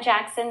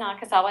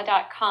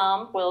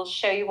 DonnaJacksonNakazawa.com will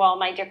show you all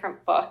my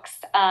different books.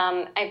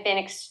 I've been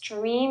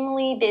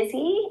extremely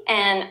busy,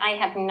 and I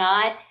have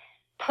not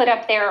put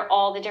up there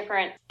all the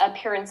different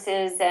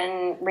appearances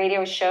and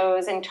radio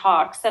shows and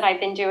talks that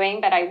I've been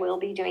doing, but I will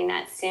be doing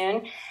that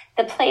soon.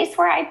 The place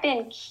where I've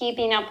been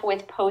keeping up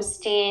with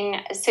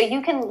posting, so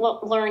you can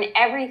learn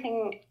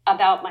everything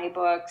about my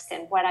books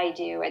and what I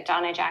do at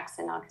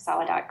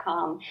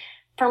DonnaJacksonNakazawa.com.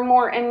 For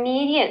more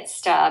immediate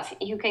stuff,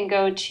 you can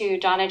go to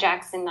Donna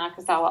Jackson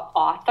Nakazawa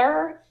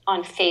Author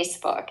on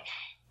Facebook,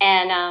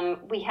 and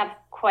we have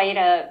quite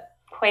a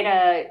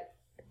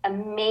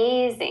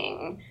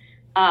amazing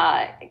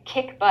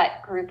kick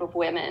butt group of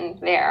women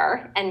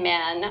there and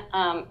men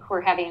who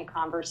are having a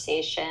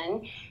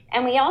conversation.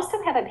 And we also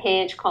have a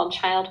page called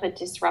Childhood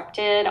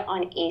Disrupted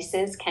on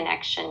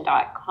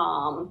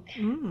acesconnection.com,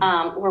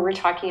 where we're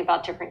talking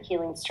about different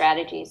healing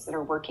strategies that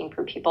are working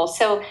for people.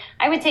 So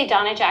I would say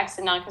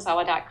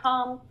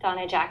DonnaJacksonNakazawa.com,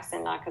 Donna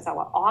Jackson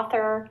Nakazawa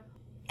Author,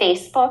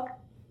 Facebook,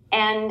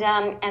 and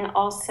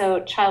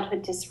also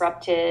Childhood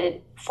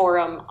Disrupted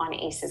Forum on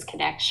ACEs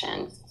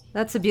Connection.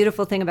 That's the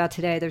beautiful thing about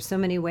today. There's so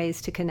many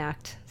ways to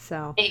connect.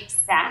 So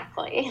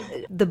exactly.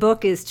 The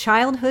book is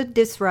Childhood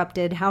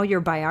Disrupted, How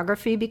Your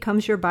Biography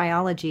Becomes Your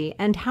Biology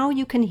and How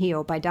You Can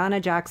Heal by Donna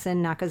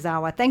Jackson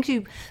Nakazawa. Thank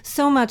you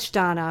so much,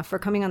 Donna, for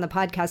coming on the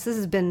podcast. This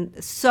has been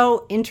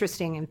so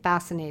interesting and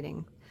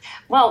fascinating.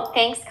 Well,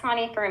 thanks,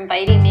 Connie, for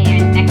inviting me.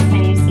 And next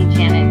time you see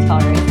Janet,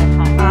 tell her it's a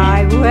compliment.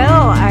 I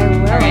will.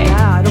 All right.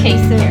 Yeah, it'll be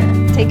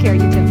soon. Take care,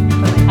 you too.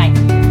 Bye-bye. Bye.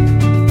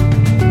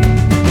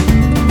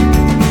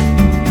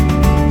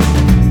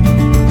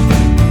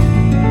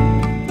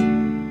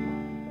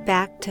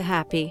 Back to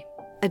Happy,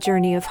 A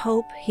Journey of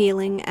Hope,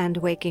 Healing, and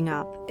Waking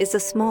Up is a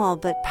small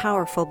but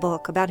powerful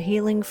book about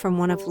healing from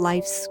one of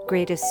life's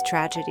greatest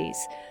tragedies,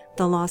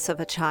 the loss of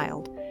a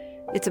child.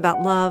 It's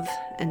about love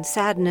and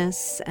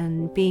sadness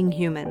and being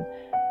human.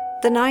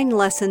 The 9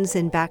 lessons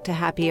in Back to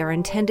Happy are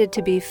intended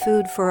to be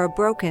food for a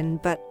broken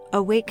but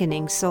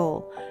awakening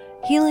soul.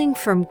 Healing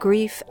from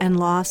grief and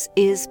loss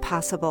is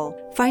possible.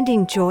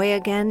 Finding joy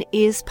again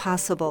is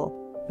possible.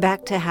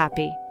 Back to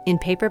Happy, in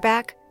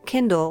paperback,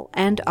 Kindle,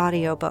 and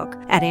audiobook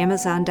at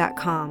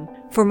Amazon.com.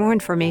 For more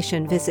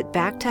information, visit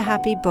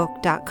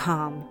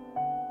backtohappybook.com.